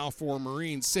in now for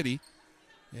Marine City,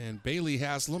 and Bailey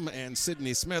Haslam and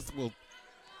Sydney Smith will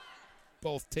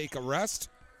both take a rest.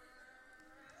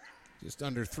 Just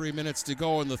under 3 minutes to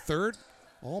go in the third.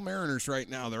 All Mariners right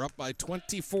now, they're up by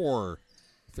 24,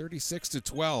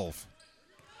 36-12.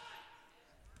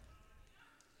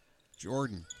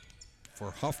 Jordan for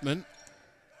Huffman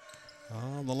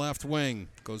on the left wing.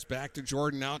 Goes back to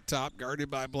Jordan out top,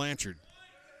 guarded by Blanchard.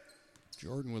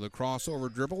 Jordan with a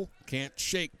crossover dribble. Can't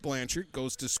shake Blanchard.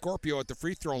 Goes to Scorpio at the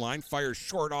free throw line. Fires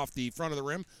short off the front of the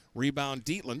rim. Rebound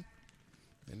Dietland.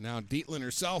 And now Dietland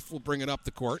herself will bring it up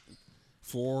the court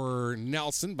for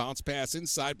Nelson. Bounce pass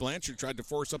inside. Blanchard tried to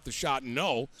force up the shot.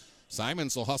 No.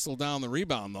 Simons will hustle down the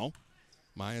rebound, though.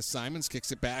 Maya Simons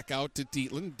kicks it back out to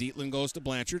Dietland. Dietland goes to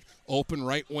Blanchard. Open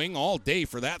right wing all day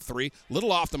for that three.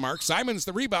 Little off the mark. Simons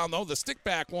the rebound, though. The stick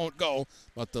back won't go,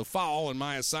 but the foul, and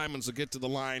Maya Simons will get to the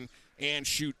line and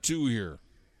shoot two here.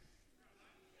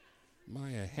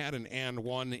 Maya had an and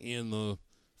one in the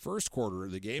first quarter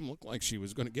of the game. Looked like she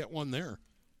was going to get one there.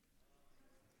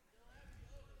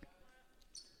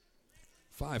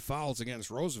 5 fouls against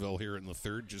Roseville here in the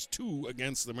third, just 2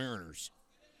 against the Mariners.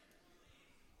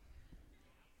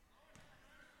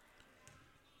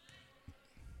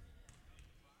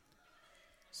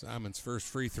 Simon's first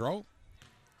free throw.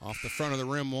 Off the front of the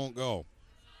rim, won't go.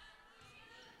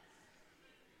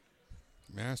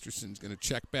 Masterson's going to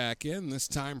check back in, this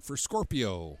time for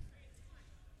Scorpio.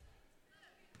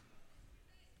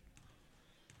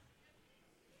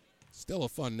 Still a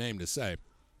fun name to say.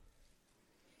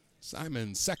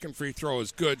 Simon's second free throw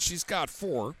is good. She's got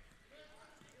 4.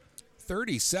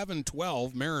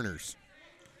 37-12 Mariners.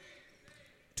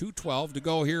 2:12 to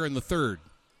go here in the third.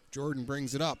 Jordan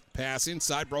brings it up. Pass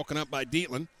inside, broken up by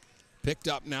Dietland. Picked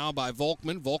up now by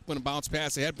Volkman. Volkman a bounce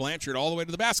pass ahead. Blanchard all the way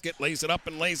to the basket. Lays it up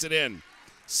and lays it in.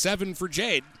 7 for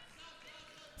Jade.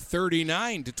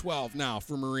 39-12 now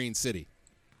for Marine City.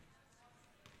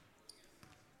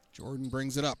 Jordan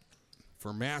brings it up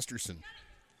for Masterson.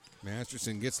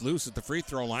 Masterson gets loose at the free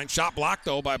throw line. Shot blocked,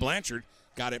 though, by Blanchard.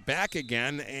 Got it back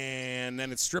again, and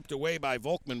then it's stripped away by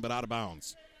Volkman, but out of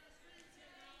bounds.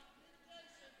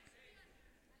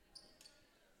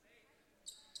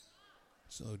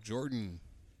 So Jordan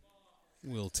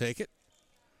will take it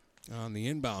on the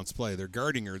inbounds play. They're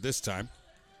guarding her this time.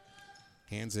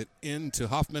 Hands it in to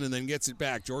Huffman and then gets it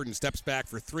back. Jordan steps back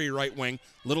for 3, right wing.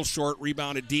 Little short,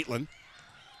 rebounded Dietland.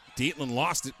 Dietland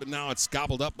lost it, but now it's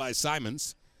gobbled up by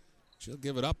Simons. She'll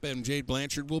give it up, and Jade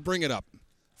Blanchard will bring it up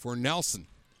for Nelson.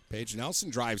 Paige Nelson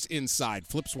drives inside,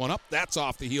 flips one up. That's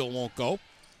off the heel, won't go.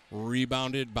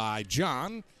 Rebounded by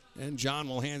John, and John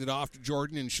will hand it off to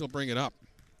Jordan, and she'll bring it up.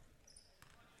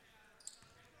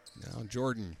 Now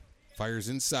Jordan fires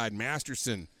inside.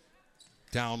 Masterson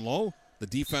down low. The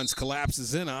defense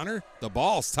collapses in on her. The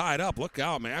ball's tied up. Look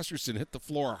out. Masterson hit the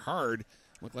floor hard.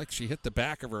 Looked like she hit the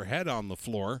back of her head on the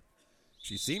floor.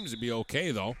 She seems to be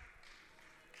okay, though.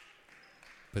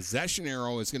 Possession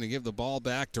arrow is going to give the ball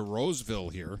back to Roseville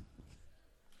here.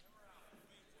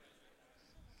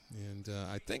 And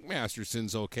I think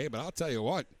Masterson's okay, but I'll tell you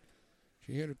what.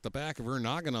 She hit at the back of her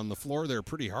noggin on the floor there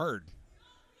pretty hard.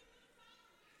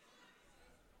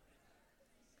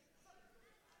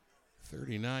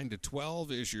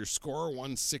 (39-12) is your score.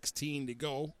 1:16 to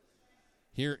go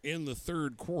here in the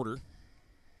third quarter.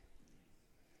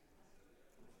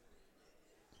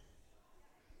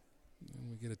 And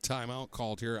we get a timeout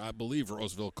called here. I believe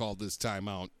Roseville called this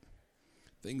timeout.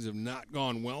 Things have not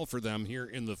gone well for them here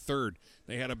in the third.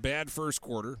 They had a bad first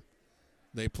quarter.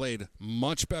 They played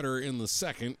much better in the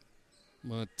second,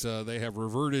 but they have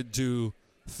reverted to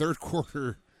third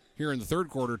quarter here in the third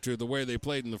quarter to the way they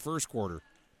played in the first quarter.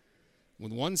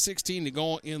 With 1:16 to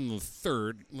go in the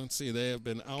third, let's see, they have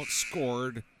been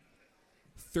outscored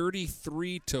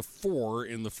 33-4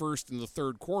 in the first and the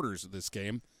third quarters of this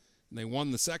game. And they won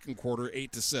the second quarter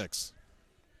 8-6.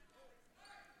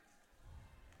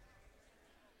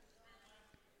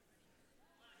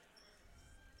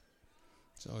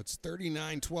 So it's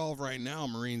 39-12 right now,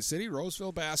 Marine City.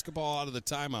 Roseville basketball out of the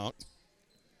timeout.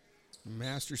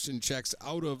 Masterson checks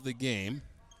out of the game.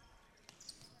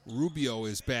 Rubio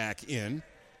is back in.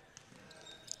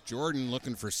 Jordan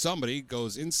looking for somebody,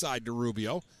 goes inside to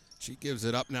Rubio. She gives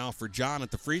it up now for John at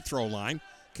the free throw line.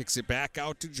 Kicks it back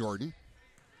out to Jordan.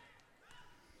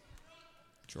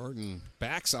 Jordan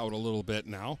backs out a little bit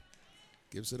now.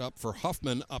 Gives it up for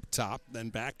Huffman up top, then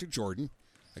back to Jordan.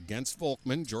 Against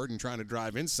Volkman. Jordan trying to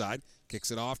drive inside.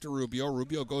 Kicks it off to Rubio.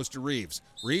 Rubio goes to Reeves.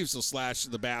 Reeves will slash to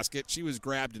the basket. She was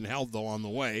grabbed and held, though, on the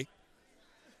way.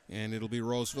 And it'll be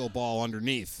Roseville ball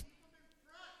underneath.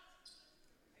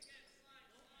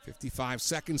 55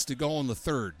 seconds to go in the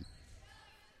third.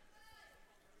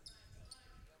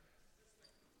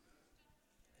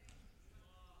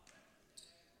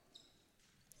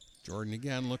 Jordan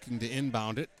again looking to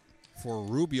inbound it for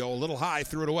Rubio. A little high,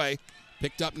 threw it away.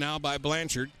 Picked up now by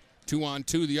Blanchard.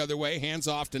 2-on-2 the other way. Hands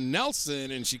off to Nelson,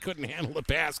 and she couldn't handle the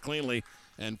pass cleanly.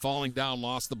 And falling down,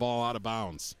 lost the ball out of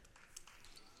bounds.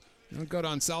 Good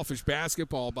unselfish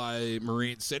basketball by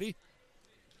Marine City.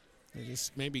 They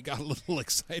just maybe got a little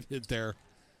excited there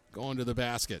going to the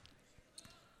basket.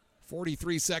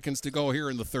 43 seconds to go here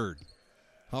in the third.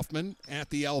 Huffman at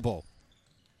the elbow.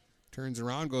 Turns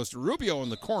around, goes to Rubio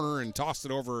in the corner, and tossed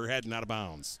it over her head and out of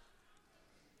bounds.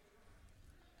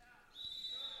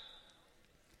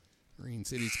 Marine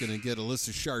City's going to get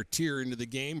Alyssa Chartier into the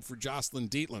game for Jocelyn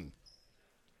Dietland.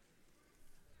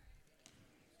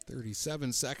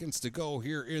 37 seconds to go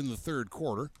here in the third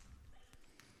quarter.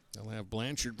 They'll have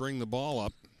Blanchard bring the ball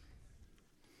up.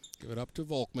 Give it up to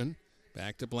Volkman.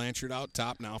 Back to Blanchard out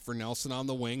top now for Nelson on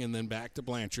the wing, and then back to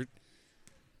Blanchard.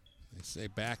 They say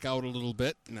back out a little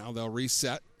bit. Now they'll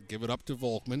reset. Give it up to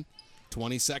Volkman.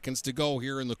 20 seconds to go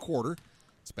here in the quarter.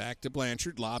 It's back to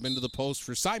Blanchard. Lob into the post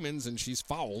for Simons, and she's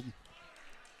fouled.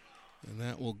 And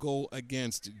that will go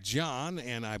against John,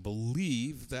 and I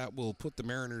believe that will put the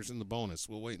Mariners in the bonus.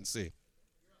 We'll wait and see.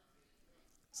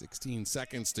 16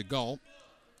 seconds to go.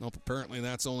 Nope, apparently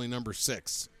that's only number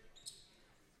 6.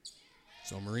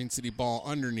 So Marine City ball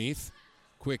underneath.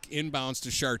 Quick inbounds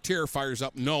to Chartier. Fires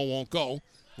up. No, won't go.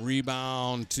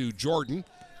 Rebound to Jordan.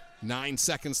 9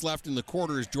 seconds left in the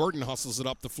quarter as Jordan hustles it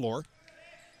up the floor.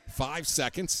 5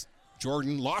 seconds.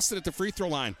 Jordan lost it at the free throw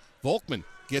line. Volkman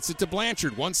gets it to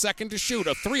Blanchard. 1 second to shoot.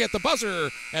 A 3 at the buzzer.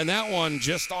 And that one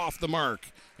just off the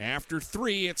mark. After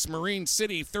 3, it's Marine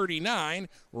City 39,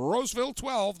 Roseville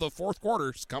 12. The fourth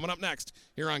quarter's coming up next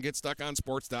here on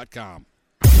GetStuckOnSports.com.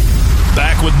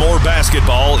 Back with more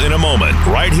basketball in a moment,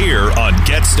 right here on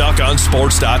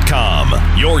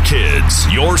GetStuckOnSports.com. Your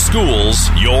kids, your schools,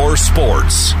 your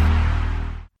sports.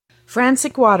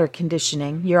 Frantic Water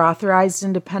Conditioning, your authorized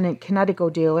independent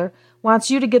Connecticut dealer,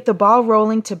 wants you to get the ball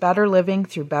rolling to better living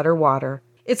through better water.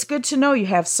 It's good to know you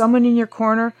have someone in your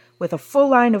corner with a full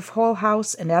line of whole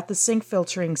house and at-the-sink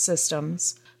filtering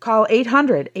systems. Call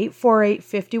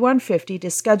 800-848-5150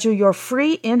 to schedule your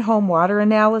free in-home water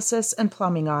analysis and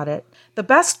plumbing audit. The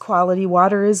best quality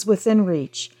water is within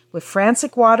reach with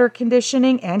Frantic Water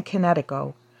Conditioning and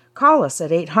Connecticut. Call us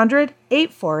at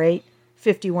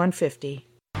 800-848-5150.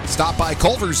 Stop by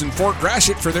Culver's in Fort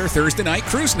Gratiot for their Thursday night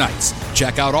cruise nights.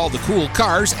 Check out all the cool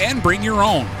cars and bring your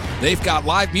own. They've got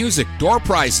live music, door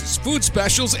prizes, food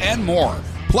specials, and more.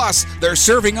 Plus, they're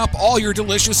serving up all your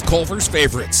delicious Culver's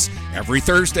favorites. Every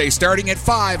Thursday starting at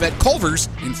 5 at Culver's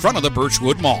in front of the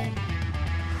Birchwood Mall.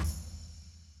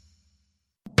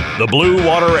 The Blue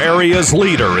Water Area's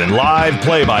leader in live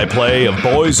play-by-play of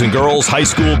boys and girls high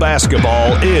school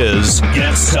basketball is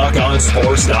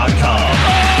GetStuckOnSports.com.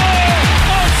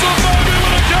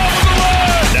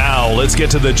 Now let's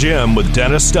get to the gym with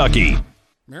Dennis Stuckey.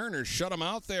 Mariners shut them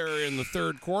out there in the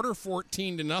third quarter,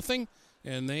 14-0,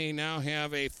 and they now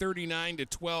have a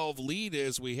 39-12 lead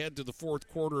as we head to the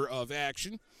fourth quarter of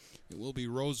action. It will be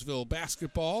Roseville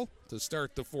basketball to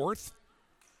start the fourth.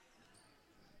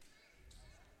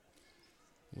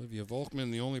 Olivia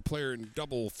Volkman, the only player in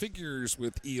double figures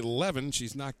with 11.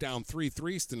 She's knocked down 3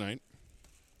 threes tonight.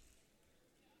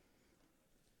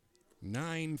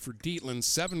 9 for Dietland,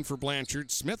 7 for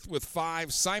Blanchard, Smith with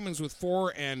 5, Simons with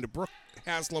 4, and Brooke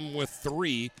Haslam with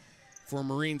 3 for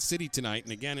Marine City tonight.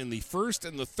 And again, in the first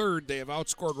and the third, they have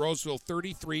outscored Roseville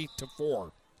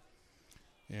 33-4.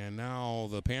 And now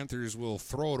the Panthers will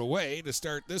throw it away to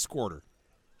start this quarter.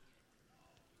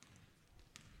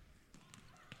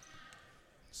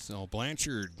 So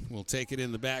Blanchard will take it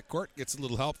in the backcourt, gets a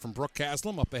little help from Brooke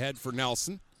Haslam up ahead for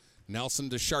Nelson. Nelson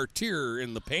to Chartier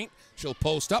in the paint. She'll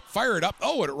post up, fire it up.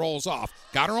 Oh, and it rolls off.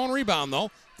 Got her own rebound,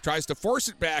 though. Tries to force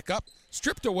it back up.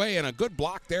 Stripped away, and a good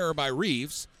block there by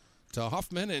Reeves to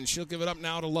Huffman, and she'll give it up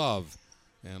now to Love.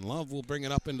 And Love will bring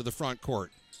it up into the front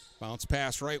court. Bounce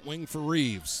pass right wing for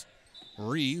Reeves.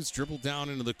 Reeves dribbled down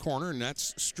into the corner, and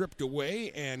that's stripped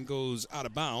away and goes out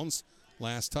of bounds.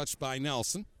 Last touch by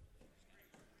Nelson.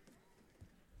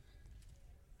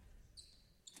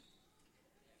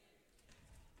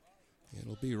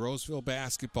 It'll be Roseville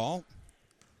basketball.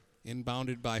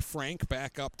 Inbounded by Frank,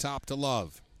 back up top to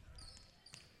Love.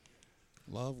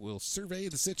 Love will survey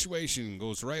the situation,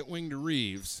 goes right wing to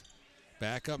Reeves.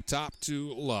 Back up top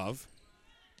to Love.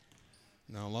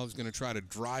 Now Love's going to try to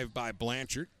drive by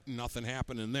Blanchard. Nothing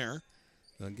happening there.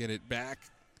 They'll get it back,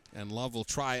 and Love will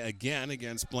try again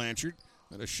against Blanchard.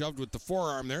 But shoved with the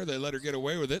forearm there. They let her get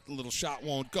away with it. The little shot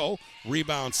won't go.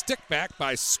 Rebound stick back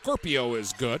by Scorpio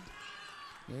is good.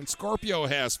 And Scorpio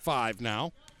has 5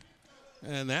 now.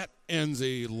 And that ends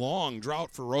a long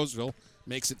drought for Roseville.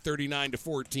 Makes it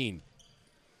 39-14.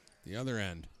 The other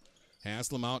end.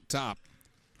 Haslam out top.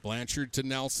 Blanchard to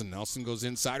Nelson. Nelson goes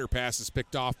inside. Her pass is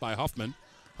picked off by Huffman.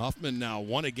 Huffman now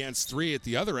 1 against 3 at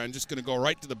the other end. Just going to go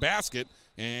right to the basket.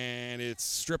 And it's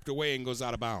stripped away and goes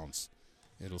out of bounds.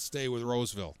 It'll stay with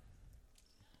Roseville.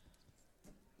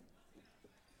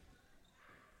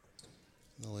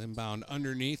 They'll inbound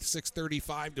underneath.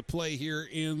 6:35 to play here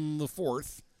in the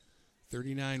fourth.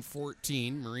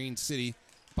 39-14. Marine City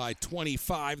by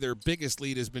 25. Their biggest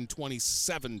lead has been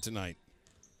 27 tonight.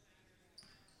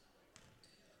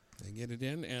 They get it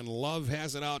in, and Love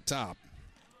has it out top.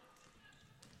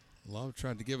 Love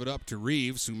tried to give it up to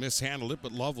Reeves, who mishandled it,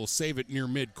 but Love will save it near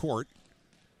midcourt.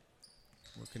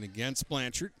 Working against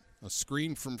Blanchard. A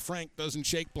screen from Frank doesn't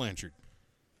shake Blanchard.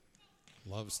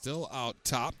 Love still out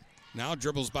top. Now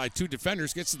dribbles by 2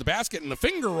 defenders, gets to the basket, and the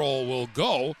finger roll will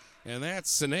go. And that's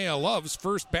Sanea Love's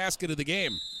first basket of the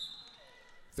game.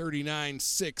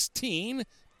 39-16.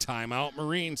 Timeout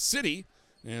Marine City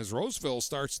as Roseville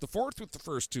starts the fourth with the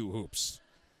first 2 hoops.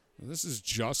 And this is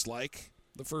just like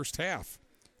the first half.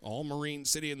 All Marine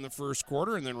City in the first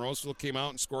quarter, and then Roseville came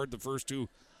out and scored the first 2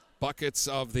 buckets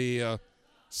of the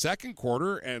second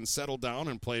quarter and settled down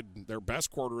and played their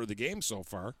best quarter of the game so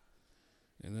far.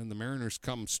 And then the Mariners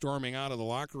come storming out of the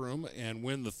locker room and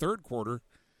win the third quarter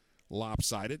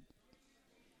lopsided.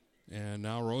 And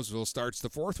now Roseville starts the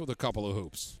fourth with a couple of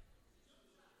hoops.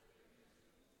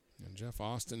 And Jeff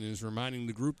Austin is reminding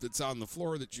the group that's on the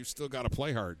floor that you've still got to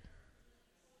play hard.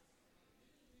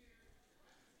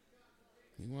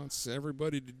 He wants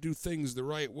everybody to do things the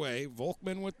right way.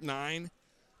 Volkman with 11.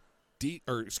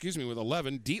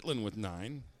 Dietland with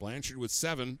 9. Blanchard with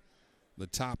 7. The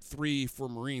top 3 for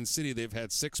Marine City. They've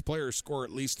had 6 players score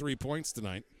at least 3 points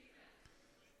tonight.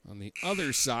 On the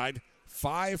other side,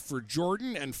 5 for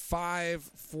Jordan and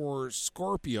 5 for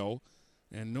Scorpio.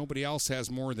 And nobody else has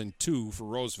more than 2 for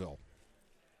Roseville.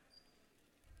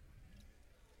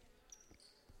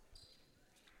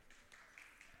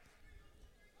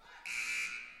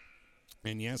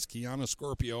 And yes, Kiana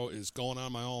Scorpio is going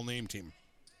on my all-name team.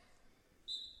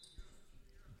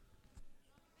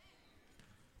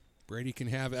 Brady can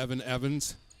have Evan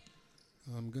Evans.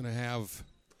 I'm going to have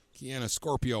Kiana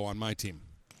Scorpio on my team.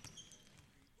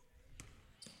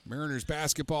 Mariners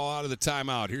basketball out of the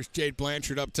timeout. Here's Jade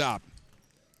Blanchard up top.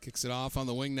 Kicks it off on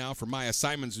the wing now for Maya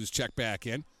Simons, who's checked back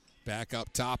in. Back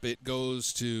up top, it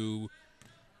goes to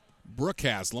Brooke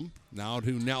Haslam. Now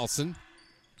to Nelson.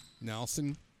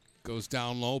 Nelson goes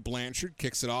down low. Blanchard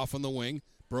kicks it off on the wing.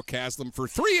 Brooke Haslam for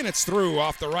 3, and it's through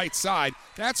off the right side.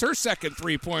 That's her second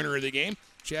three-pointer of the game.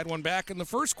 She had one back in the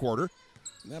first quarter.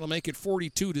 And that'll make it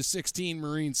 42-16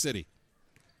 Marine City.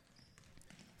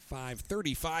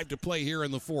 5:35 to play here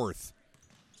in the fourth.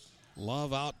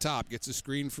 Love out top. Gets a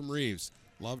screen from Reeves.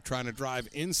 Love trying to drive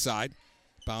inside.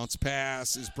 Bounce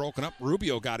pass is broken up.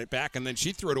 Rubio got it back, and then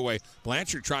she threw it away.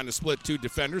 Blanchard trying to split 2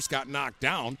 defenders. Got knocked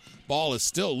down. Ball is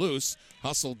still loose.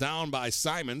 Hustled down by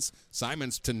Simons.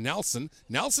 Simons to Nelson.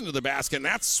 Nelson to the basket, and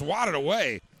that's swatted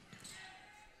away.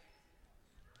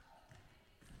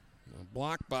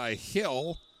 Blocked by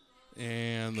Hill,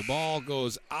 and the ball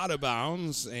goes out of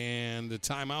bounds, and the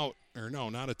timeout, or no,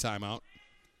 not a timeout.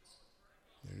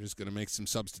 They're just going to make some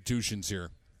substitutions here.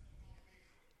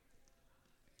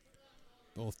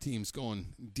 Both teams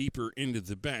going deeper into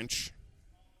the bench.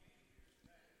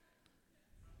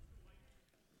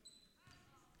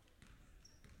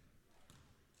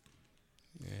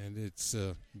 And it's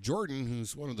Jordan,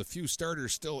 who's one of the few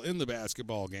starters still in the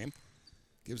basketball game.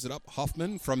 Gives it up.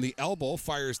 Huffman from the elbow.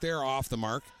 Fires there off the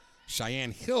mark.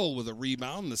 Cheyenne Hill with a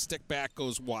rebound. The stick back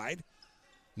goes wide.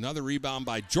 Another rebound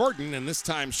by Jordan, and this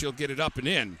time she'll get it up and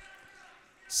in.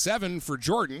 7 for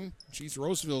Jordan. She's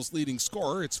Roseville's leading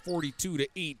scorer. It's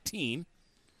 42-18.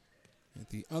 At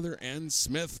the other end,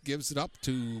 Smith gives it up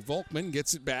to Volkman,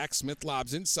 gets it back. Smith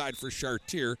lobs inside for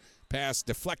Chartier. Pass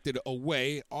deflected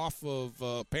away off of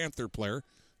a Panther player.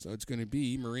 So it's going to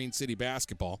be Marine City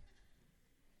basketball.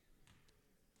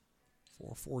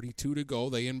 4:42 to go.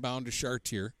 They inbound to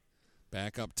Chartier.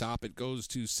 Back up top, it goes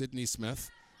to Sidney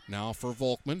Smith. Now for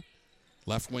Volkman.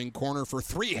 Left wing corner for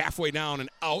three, halfway down and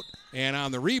out. And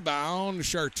on the rebound,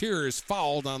 Chartier is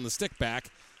fouled on the stick back,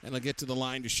 and they'll get to the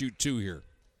line to shoot two here.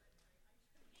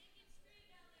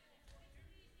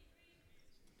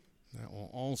 That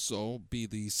will also be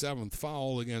the 7th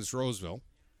foul against Roseville.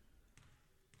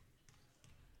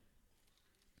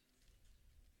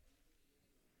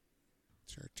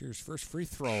 Chartier's first free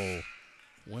throw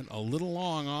went a little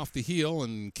long off the heel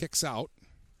and kicks out.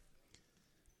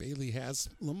 Bailey has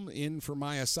them in for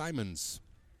Maya Simons.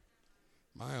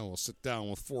 Maya will sit down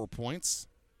with 4 points.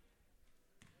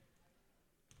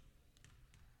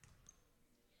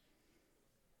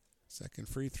 Second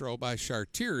free throw by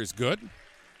Chartier is good.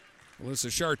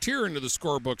 Alyssa Chartier into the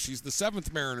scorebook. She's the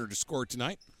 7th Mariner to score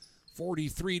tonight.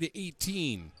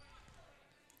 43-18.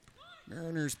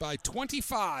 Mariners by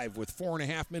 25 with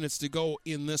 4.5 minutes to go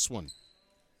in this one.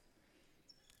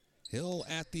 Hill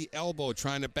at the elbow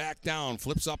trying to back down.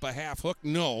 Flips up a half hook.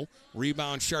 No.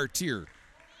 Rebound Chartier.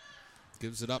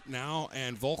 Gives it up now,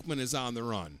 and Volkman is on the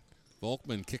run.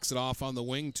 Volkman kicks it off on the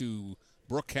wing to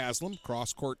Brooke Haslam.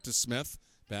 Cross court to Smith.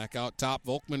 Back out top,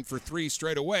 Volkman for three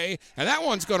straight away, and that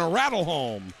one's going to rattle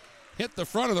home. Hit the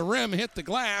front of the rim, hit the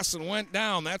glass, and went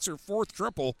down. That's her 4th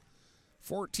triple.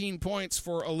 14 points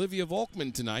for Olivia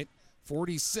Volkman tonight.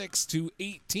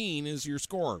 46-18 is your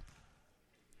score.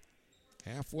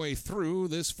 Halfway through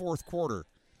this 4th quarter.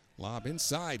 Lob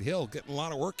inside, Hill getting a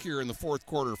lot of work here in the 4th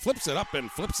quarter. Flips it up and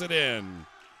flips it in.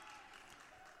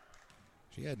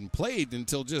 She hadn't played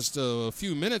until just a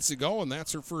few minutes ago, and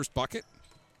that's her first bucket.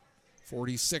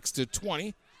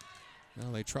 46-20.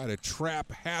 Now they try to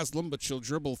trap Haslam, but she'll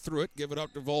dribble through it, give it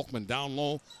up to Volkman. Down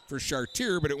low for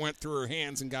Chartier, but it went through her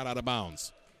hands and got out of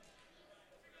bounds.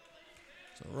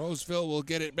 So Roseville will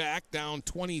get it back, down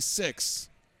 26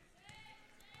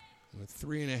 with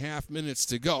 3.5 minutes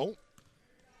to go.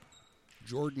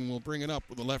 Jordan will bring it up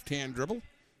with a left-hand dribble.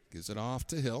 Gives it off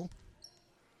to Hill.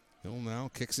 Hill now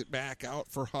kicks it back out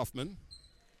for Huffman.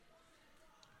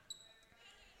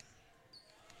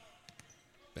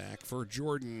 Back for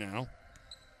Jordan now.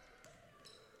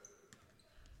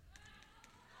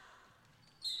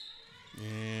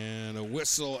 And a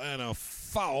whistle and a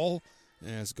foul,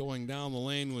 as going down the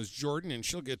lane was Jordan, and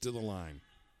she'll get to the line.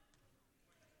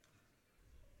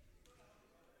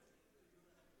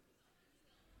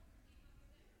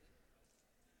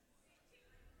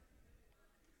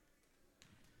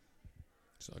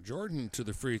 So Jordan to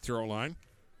the free throw line.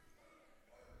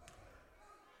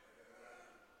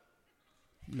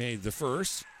 Made the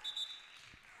first.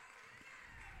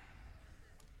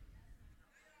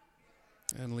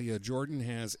 And Leah Jordan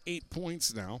has 8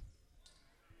 points now.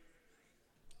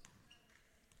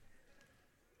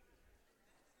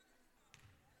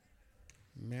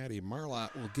 Maddie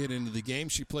Marlott will get into the game.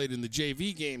 She played in the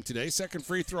JV game today. Second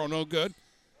free throw, no good.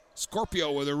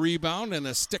 Scorpio with a rebound and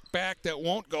a stick back that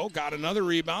won't go. Got another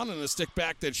rebound and a stick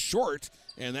back that's short.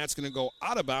 And that's going to go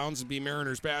out of bounds and be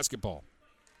Mariners basketball.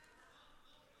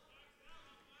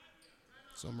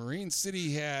 So Marine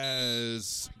City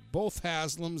has both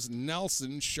Haslams,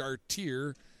 Nelson,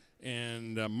 Chartier,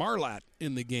 and Marlatt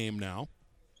in the game now.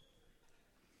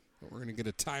 But we're going to get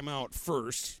a timeout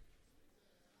first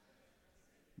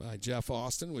by Jeff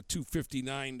Austin with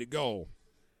 2:59 to go.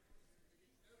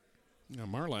 Now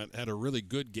Marlatt had a really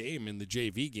good game in the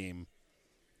JV game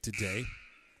today.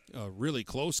 A really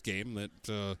close game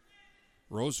that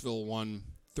Roseville won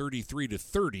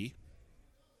 33-30.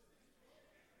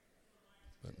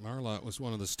 But Marlatt was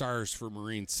one of the stars for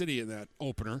Marine City in that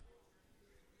opener.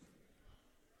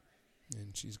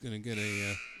 And she's going to get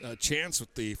a chance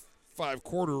with the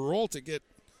 5-quarter roll to get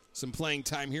some playing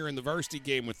time here in the varsity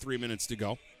game with 3 minutes to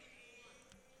go.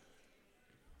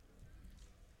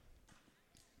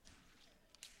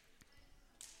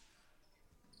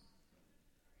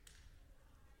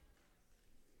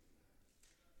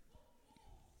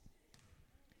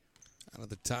 Out of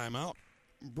the timeout,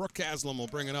 Brooke Haslam will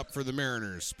bring it up for the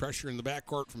Mariners. Pressure in the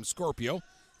backcourt from Scorpio.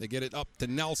 They get it up to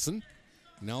Nelson.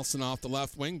 Nelson off the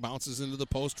left wing, bounces into the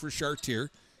post for Chartier.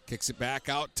 Kicks it back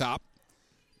out top.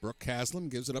 Brooke Haslam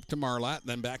gives it up to Marlatt,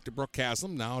 then back to Brooke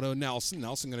Haslam. Now to Nelson.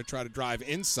 Nelson going to try to drive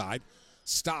inside.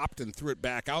 Stopped and threw it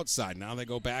back outside. Now they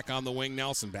go back on the wing.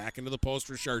 Nelson back into the post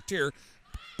for Chartier.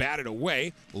 Batted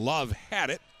away. Love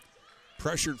had it.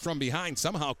 Pressured from behind.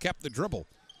 Somehow kept the dribble.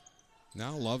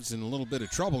 Now Love's in a little bit of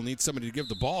trouble. Needs somebody to give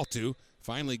the ball to.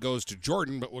 Finally goes to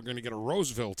Jordan, but we're going to get a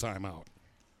Roseville timeout.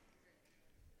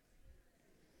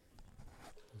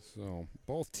 So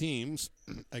both teams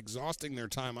exhausting their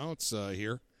timeouts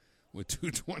here with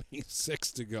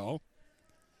 2:26 to go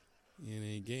in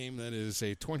a game that is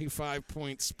a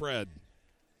 25-point spread.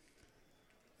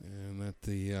 And that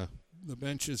the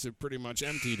benches have pretty much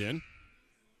emptied in.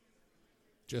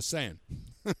 Just saying.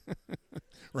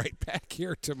 Right back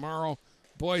here tomorrow,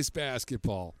 boys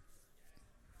basketball.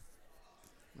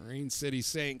 Marine City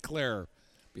St. Clair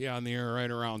be on the air right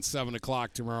around 7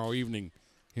 o'clock tomorrow evening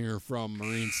here from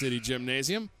Marine City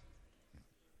Gymnasium.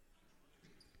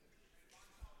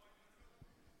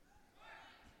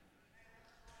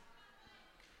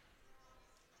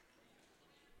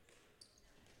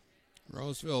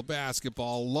 Roseville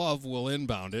basketball, Love will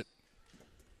inbound it.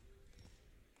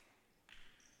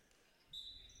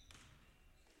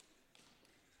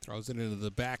 Throws it into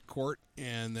the back court,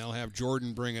 and they'll have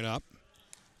Jordan bring it up.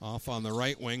 Off on the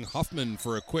right wing, Huffman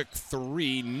for a quick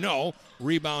three. No.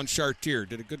 Rebound, Chartier.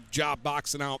 Did a good job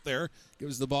boxing out there.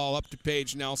 Gives the ball up to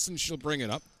Paige Nelson. She'll bring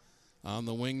it up. On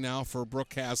the wing now for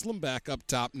Brooke Haslam. Back up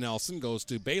top, Nelson. Goes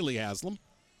to Bailey Haslam.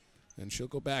 And she'll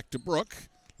go back to Brooke.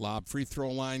 Lob free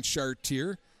throw line,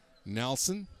 Chartier.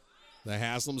 Nelson. The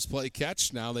Haslams play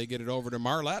catch. Now they get it over to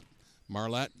Marlette.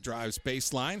 Marlette drives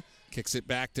baseline. Kicks it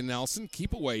back to Nelson.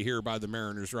 Keep away here by the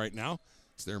Mariners right now.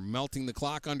 So they're melting the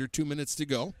clock, under 2 minutes to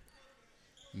go.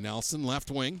 Nelson,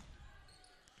 left wing.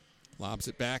 Lobs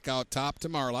it back out top to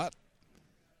Marlette.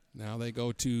 Now they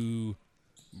go to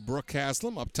Brooke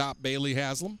Haslam. Up top, Bailey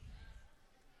Haslam.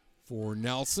 For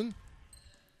Nelson.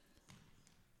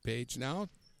 Page now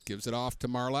gives it off to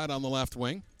Marlette on the left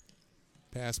wing.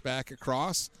 Pass back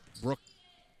across. Brooke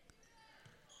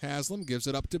Haslam gives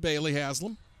it up to Bailey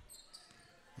Haslam.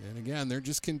 And again, they're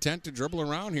just content to dribble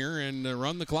around here and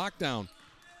run the clock down.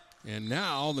 And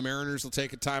now the Mariners will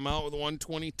take a timeout with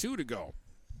 1:22 to go.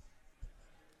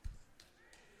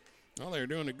 Well, they're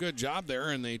doing a good job there,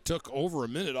 and they took over a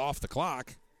minute off the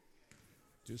clock.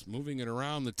 Just moving it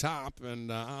around the top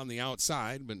and on the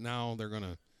outside. But now they're going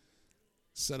to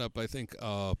set up, I think,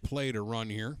 a play to run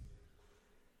here.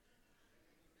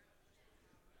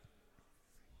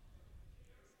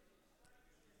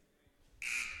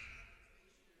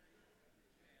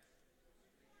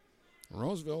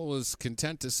 Roseville was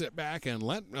content to sit back and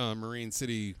let Marine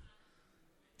City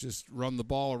just run the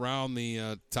ball around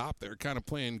the top. They're kind of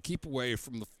playing keep away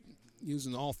from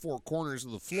using all four corners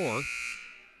of the floor.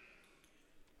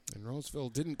 And Roseville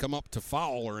didn't come up to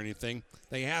foul or anything.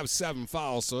 They have 7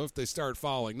 fouls, so if they start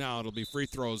fouling now, it'll be free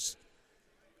throws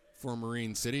for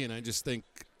Marine City. And I just think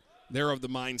they're of the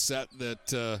mindset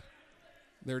that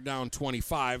they're down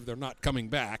 25. They're not coming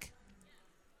back.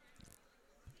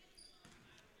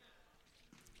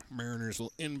 Mariners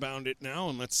will inbound it now,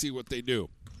 and let's see what they do.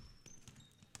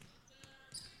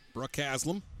 Brooke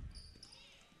Haslam.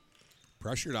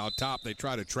 Pressured out top. They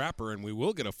try to trap her, and we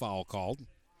will get a foul called.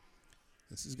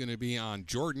 This is going to be on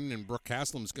Jordan, and Brooke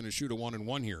Haslam's going to shoot a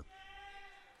 1-and-1 here.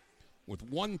 With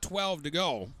 1:12 to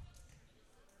go.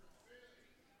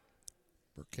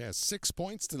 Brooke has 6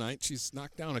 points tonight. She's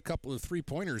knocked down a couple of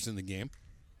three-pointers in the game.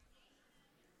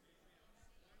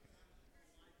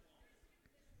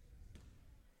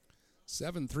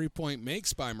 Seven three-point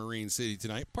makes by Marine City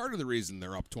tonight. Part of the reason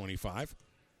they're up 25.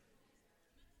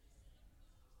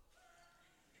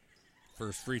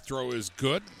 First free throw is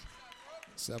good.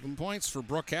 7 points for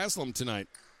Brooke Haslam tonight.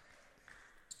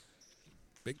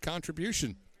 Big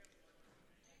contribution.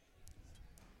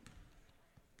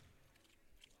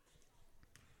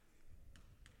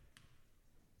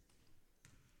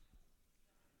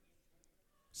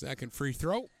 Second free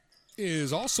throw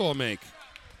is also a make.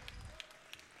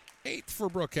 8 for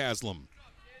Brooke Haslam.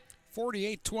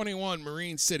 48-21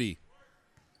 Marine City.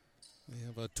 They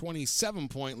have a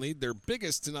 27-point lead. Their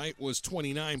biggest tonight was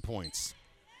 29 points.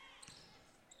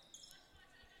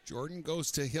 Jordan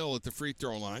goes to Hill at the free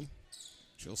throw line.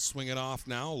 She'll swing it off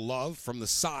now. Love from the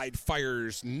side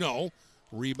fires no.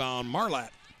 Rebound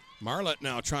Marlette. Marlette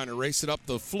now trying to race it up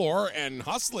the floor, and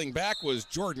hustling back was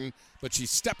Jordan, but she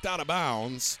stepped out of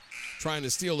bounds trying to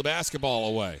steal the basketball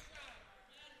away.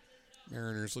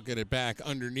 Mariners will get it back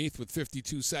underneath with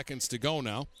 52 seconds to go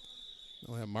now.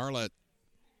 They'll have Marlette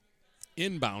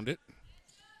inbound it.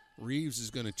 Reeves is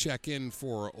going to check in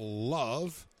for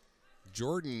Love.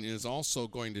 Jordan is also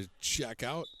going to check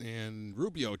out, and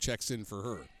Rubio checks in for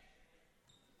her.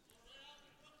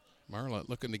 Marlette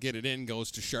looking to get it in,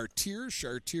 goes to Chartier.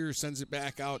 Chartier sends it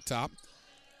back out top.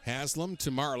 Haslam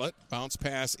to Marlette. Bounce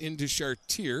pass into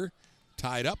Chartier.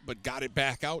 Tied up, but got it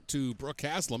back out to Brooke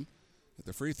Haslam. at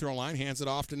the free throw line, hands it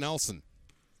off to Nelson.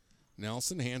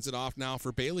 Nelson hands it off now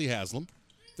for Bailey Haslam.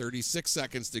 36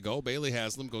 seconds to go. Bailey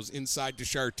Haslam goes inside to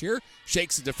Chartier,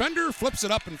 shakes the defender, flips it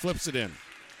up, and flips it in.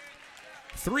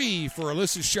 3 for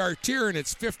Alyssa Chartier, and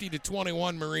it's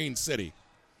 50-21 Marine City.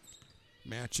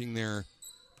 Matching their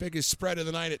biggest spread of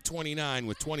the night at 29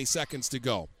 with 20 seconds to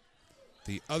go.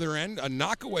 The other end, a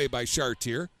knockaway by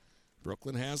Chartier.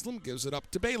 Brooklyn Haslam gives it up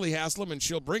to Bailey Haslam, and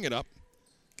she'll bring it up.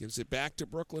 Gives it back to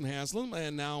Brooklyn Haslam,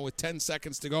 and now with 10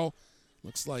 seconds to go,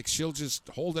 looks like she'll just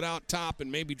hold it out top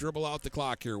and maybe dribble out the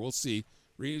clock here. We'll see.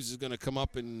 Reeves is going to come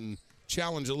up and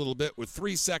challenge a little bit with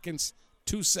 3 seconds,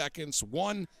 2 seconds,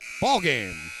 1. Ball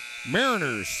game.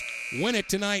 Mariners win it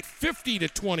tonight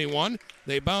 50-21.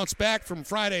 They bounce back from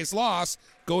Friday's loss,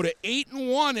 go to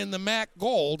 8-1 in the MAC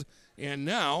Gold, and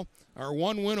now are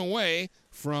 1 win away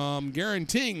from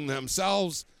guaranteeing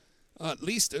themselves at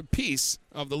least a piece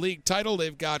of the league title.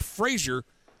 They've got Fraser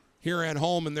here at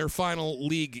home in their final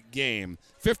league game.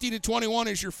 50-21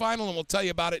 is your final, and we'll tell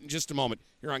you about it in just a moment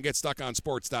here on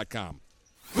GetStuckOnSports.com.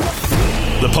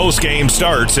 The postgame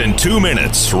starts in 2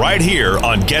 minutes right here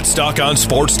on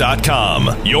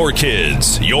GetStuckOnSports.com. Your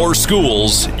kids, your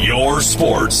schools, your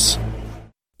sports.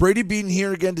 Brady Beaton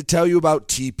here again to tell you about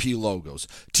TP Logos.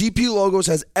 TP Logos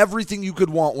has everything you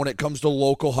could want when it comes to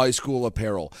local high school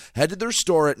apparel. Head to their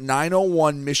store at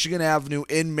 901 Michigan Avenue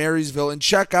in Marysville and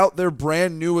check out their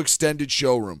brand new extended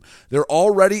showroom. Their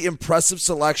already impressive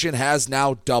selection has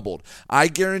now doubled. I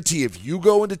guarantee if you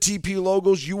go into TP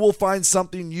Logos, you will find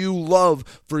something you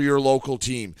love for your local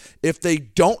team. If they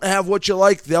don't have what you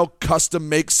like, they'll custom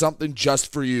make something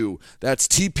just for you. That's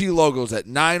TP Logos at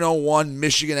 901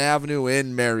 Michigan Avenue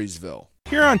in Marysville.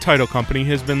 Huron Title Company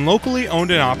has been locally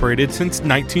owned and operated since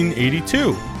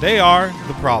 1982. They are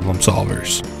the problem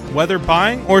solvers. Whether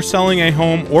buying or selling a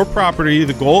home or property,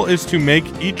 the goal is to make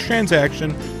each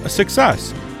transaction a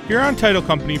success. Huron Title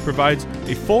Company provides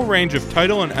a full range of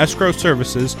title and escrow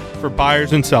services for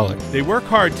buyers and sellers. They work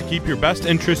hard to keep your best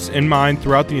interests in mind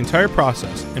throughout the entire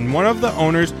process, and one of the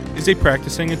owners is a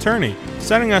practicing attorney,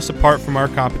 setting us apart from our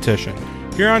competition.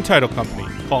 Huron Title Company.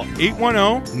 Call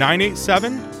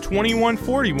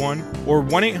 810-987-2141 or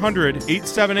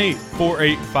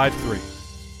 1-800-878-4853.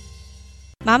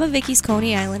 Mama Vicky's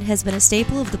Coney Island has been a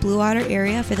staple of the Blue Water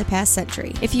area for the past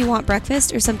century. If you want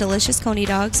breakfast or some delicious Coney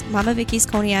dogs, Mama Vicky's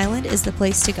Coney Island is the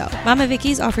place to go. Mama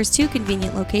Vicky's offers 2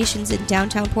 convenient locations in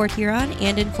downtown Port Huron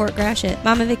and in Fort Gratiot.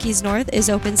 Mama Vicky's North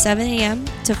is open 7 a.m.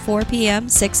 to 4 p.m.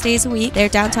 6 days a week. Their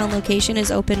downtown location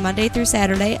is open Monday through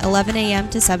Saturday, 11 a.m.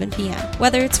 to 7 p.m.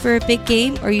 Whether it's for a big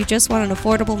game or you just want an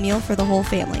affordable meal for the whole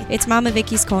family, it's Mama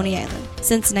Vicky's Coney Island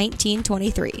since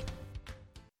 1923.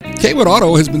 Kaywood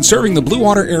Auto has been serving the Blue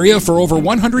Water area for over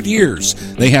 100 years.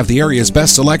 They have the area's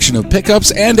best selection of pickups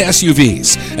and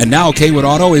SUVs. And now Kaywood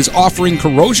Auto is offering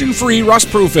corrosion-free rust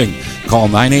proofing. Call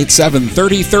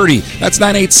 987-3030. That's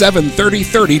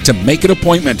 987-3030 to make an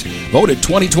appointment. Voted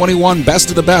 2021 Best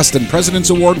of the Best and President's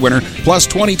Award winner, plus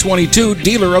 2022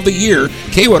 Dealer of the Year.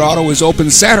 Kaywood Auto is open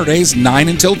Saturdays 9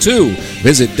 until 2.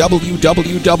 Visit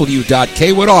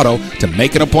www.kaywoodauto to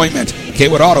make an appointment.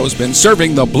 Kaywood Auto has been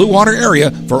serving the Blue Water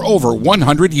area for over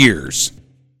 100 years.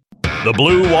 The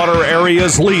Blue Water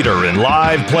area's leader in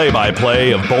live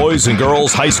play-by-play of boys and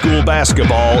girls high school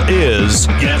basketball is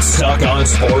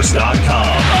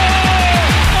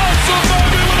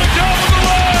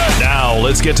GetStuckOnSports.com. Now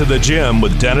let's get to the gym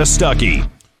with Dennis Stuckey.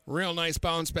 Real nice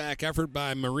bounce-back effort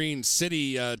by Marine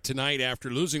City tonight after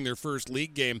losing their first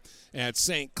league game at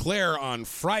St. Clair on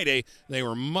Friday. They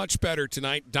were much better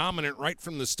tonight, dominant right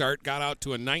from the start, got out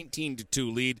to a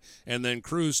 19-2 lead, and then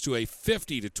cruised to a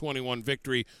 50-21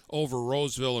 victory over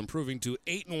Roseville, improving to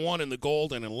 8-1 in the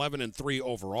gold and 11-3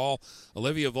 overall.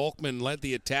 Olivia Volkman led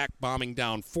the attack, bombing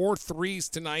down 4 threes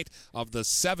tonight of the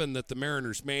 7 that the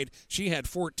Mariners made. She had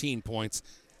 14 points.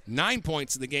 9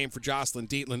 points in the game for Jocelyn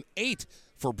Dietland, 8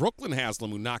 for Brooklyn Haslam,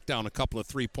 who knocked down a couple of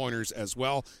three-pointers as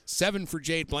well. 7 for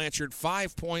Jade Blanchard,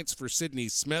 5 points for Sydney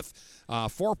Smith,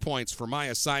 4 points for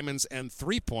Maya Simons, and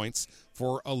 3 points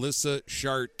for Alyssa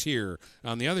Chartier.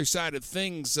 On the other side of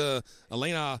things,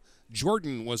 Elena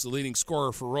Jordan was the leading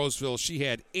scorer for Roseville. She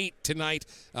had 8 tonight.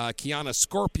 Kiana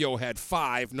Scorpio had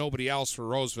 5. Nobody else for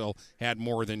Roseville had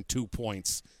more than 2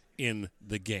 points in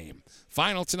the game.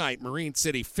 Final tonight, Marine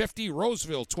City 50,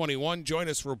 Roseville 21. Join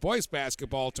us for boys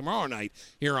basketball tomorrow night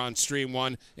here on Stream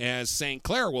 1 as St.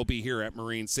 Clair will be here at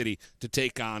Marine City to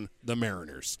take on the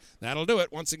Mariners. That'll do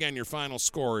it. Once again, your final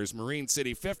score is Marine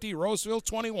City 50, Roseville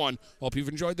 21. Hope you've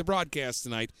enjoyed the broadcast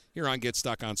tonight here on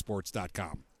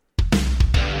GetStuckOnSports.com.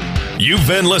 You've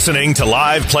been listening to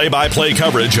live play-by-play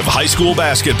coverage of high school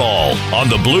basketball on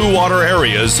the Blue Water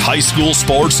Area's high school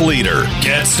sports leader.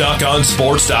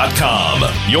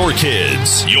 GetStuckOnSports.com. Your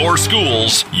kids, your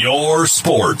schools, your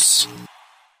sports.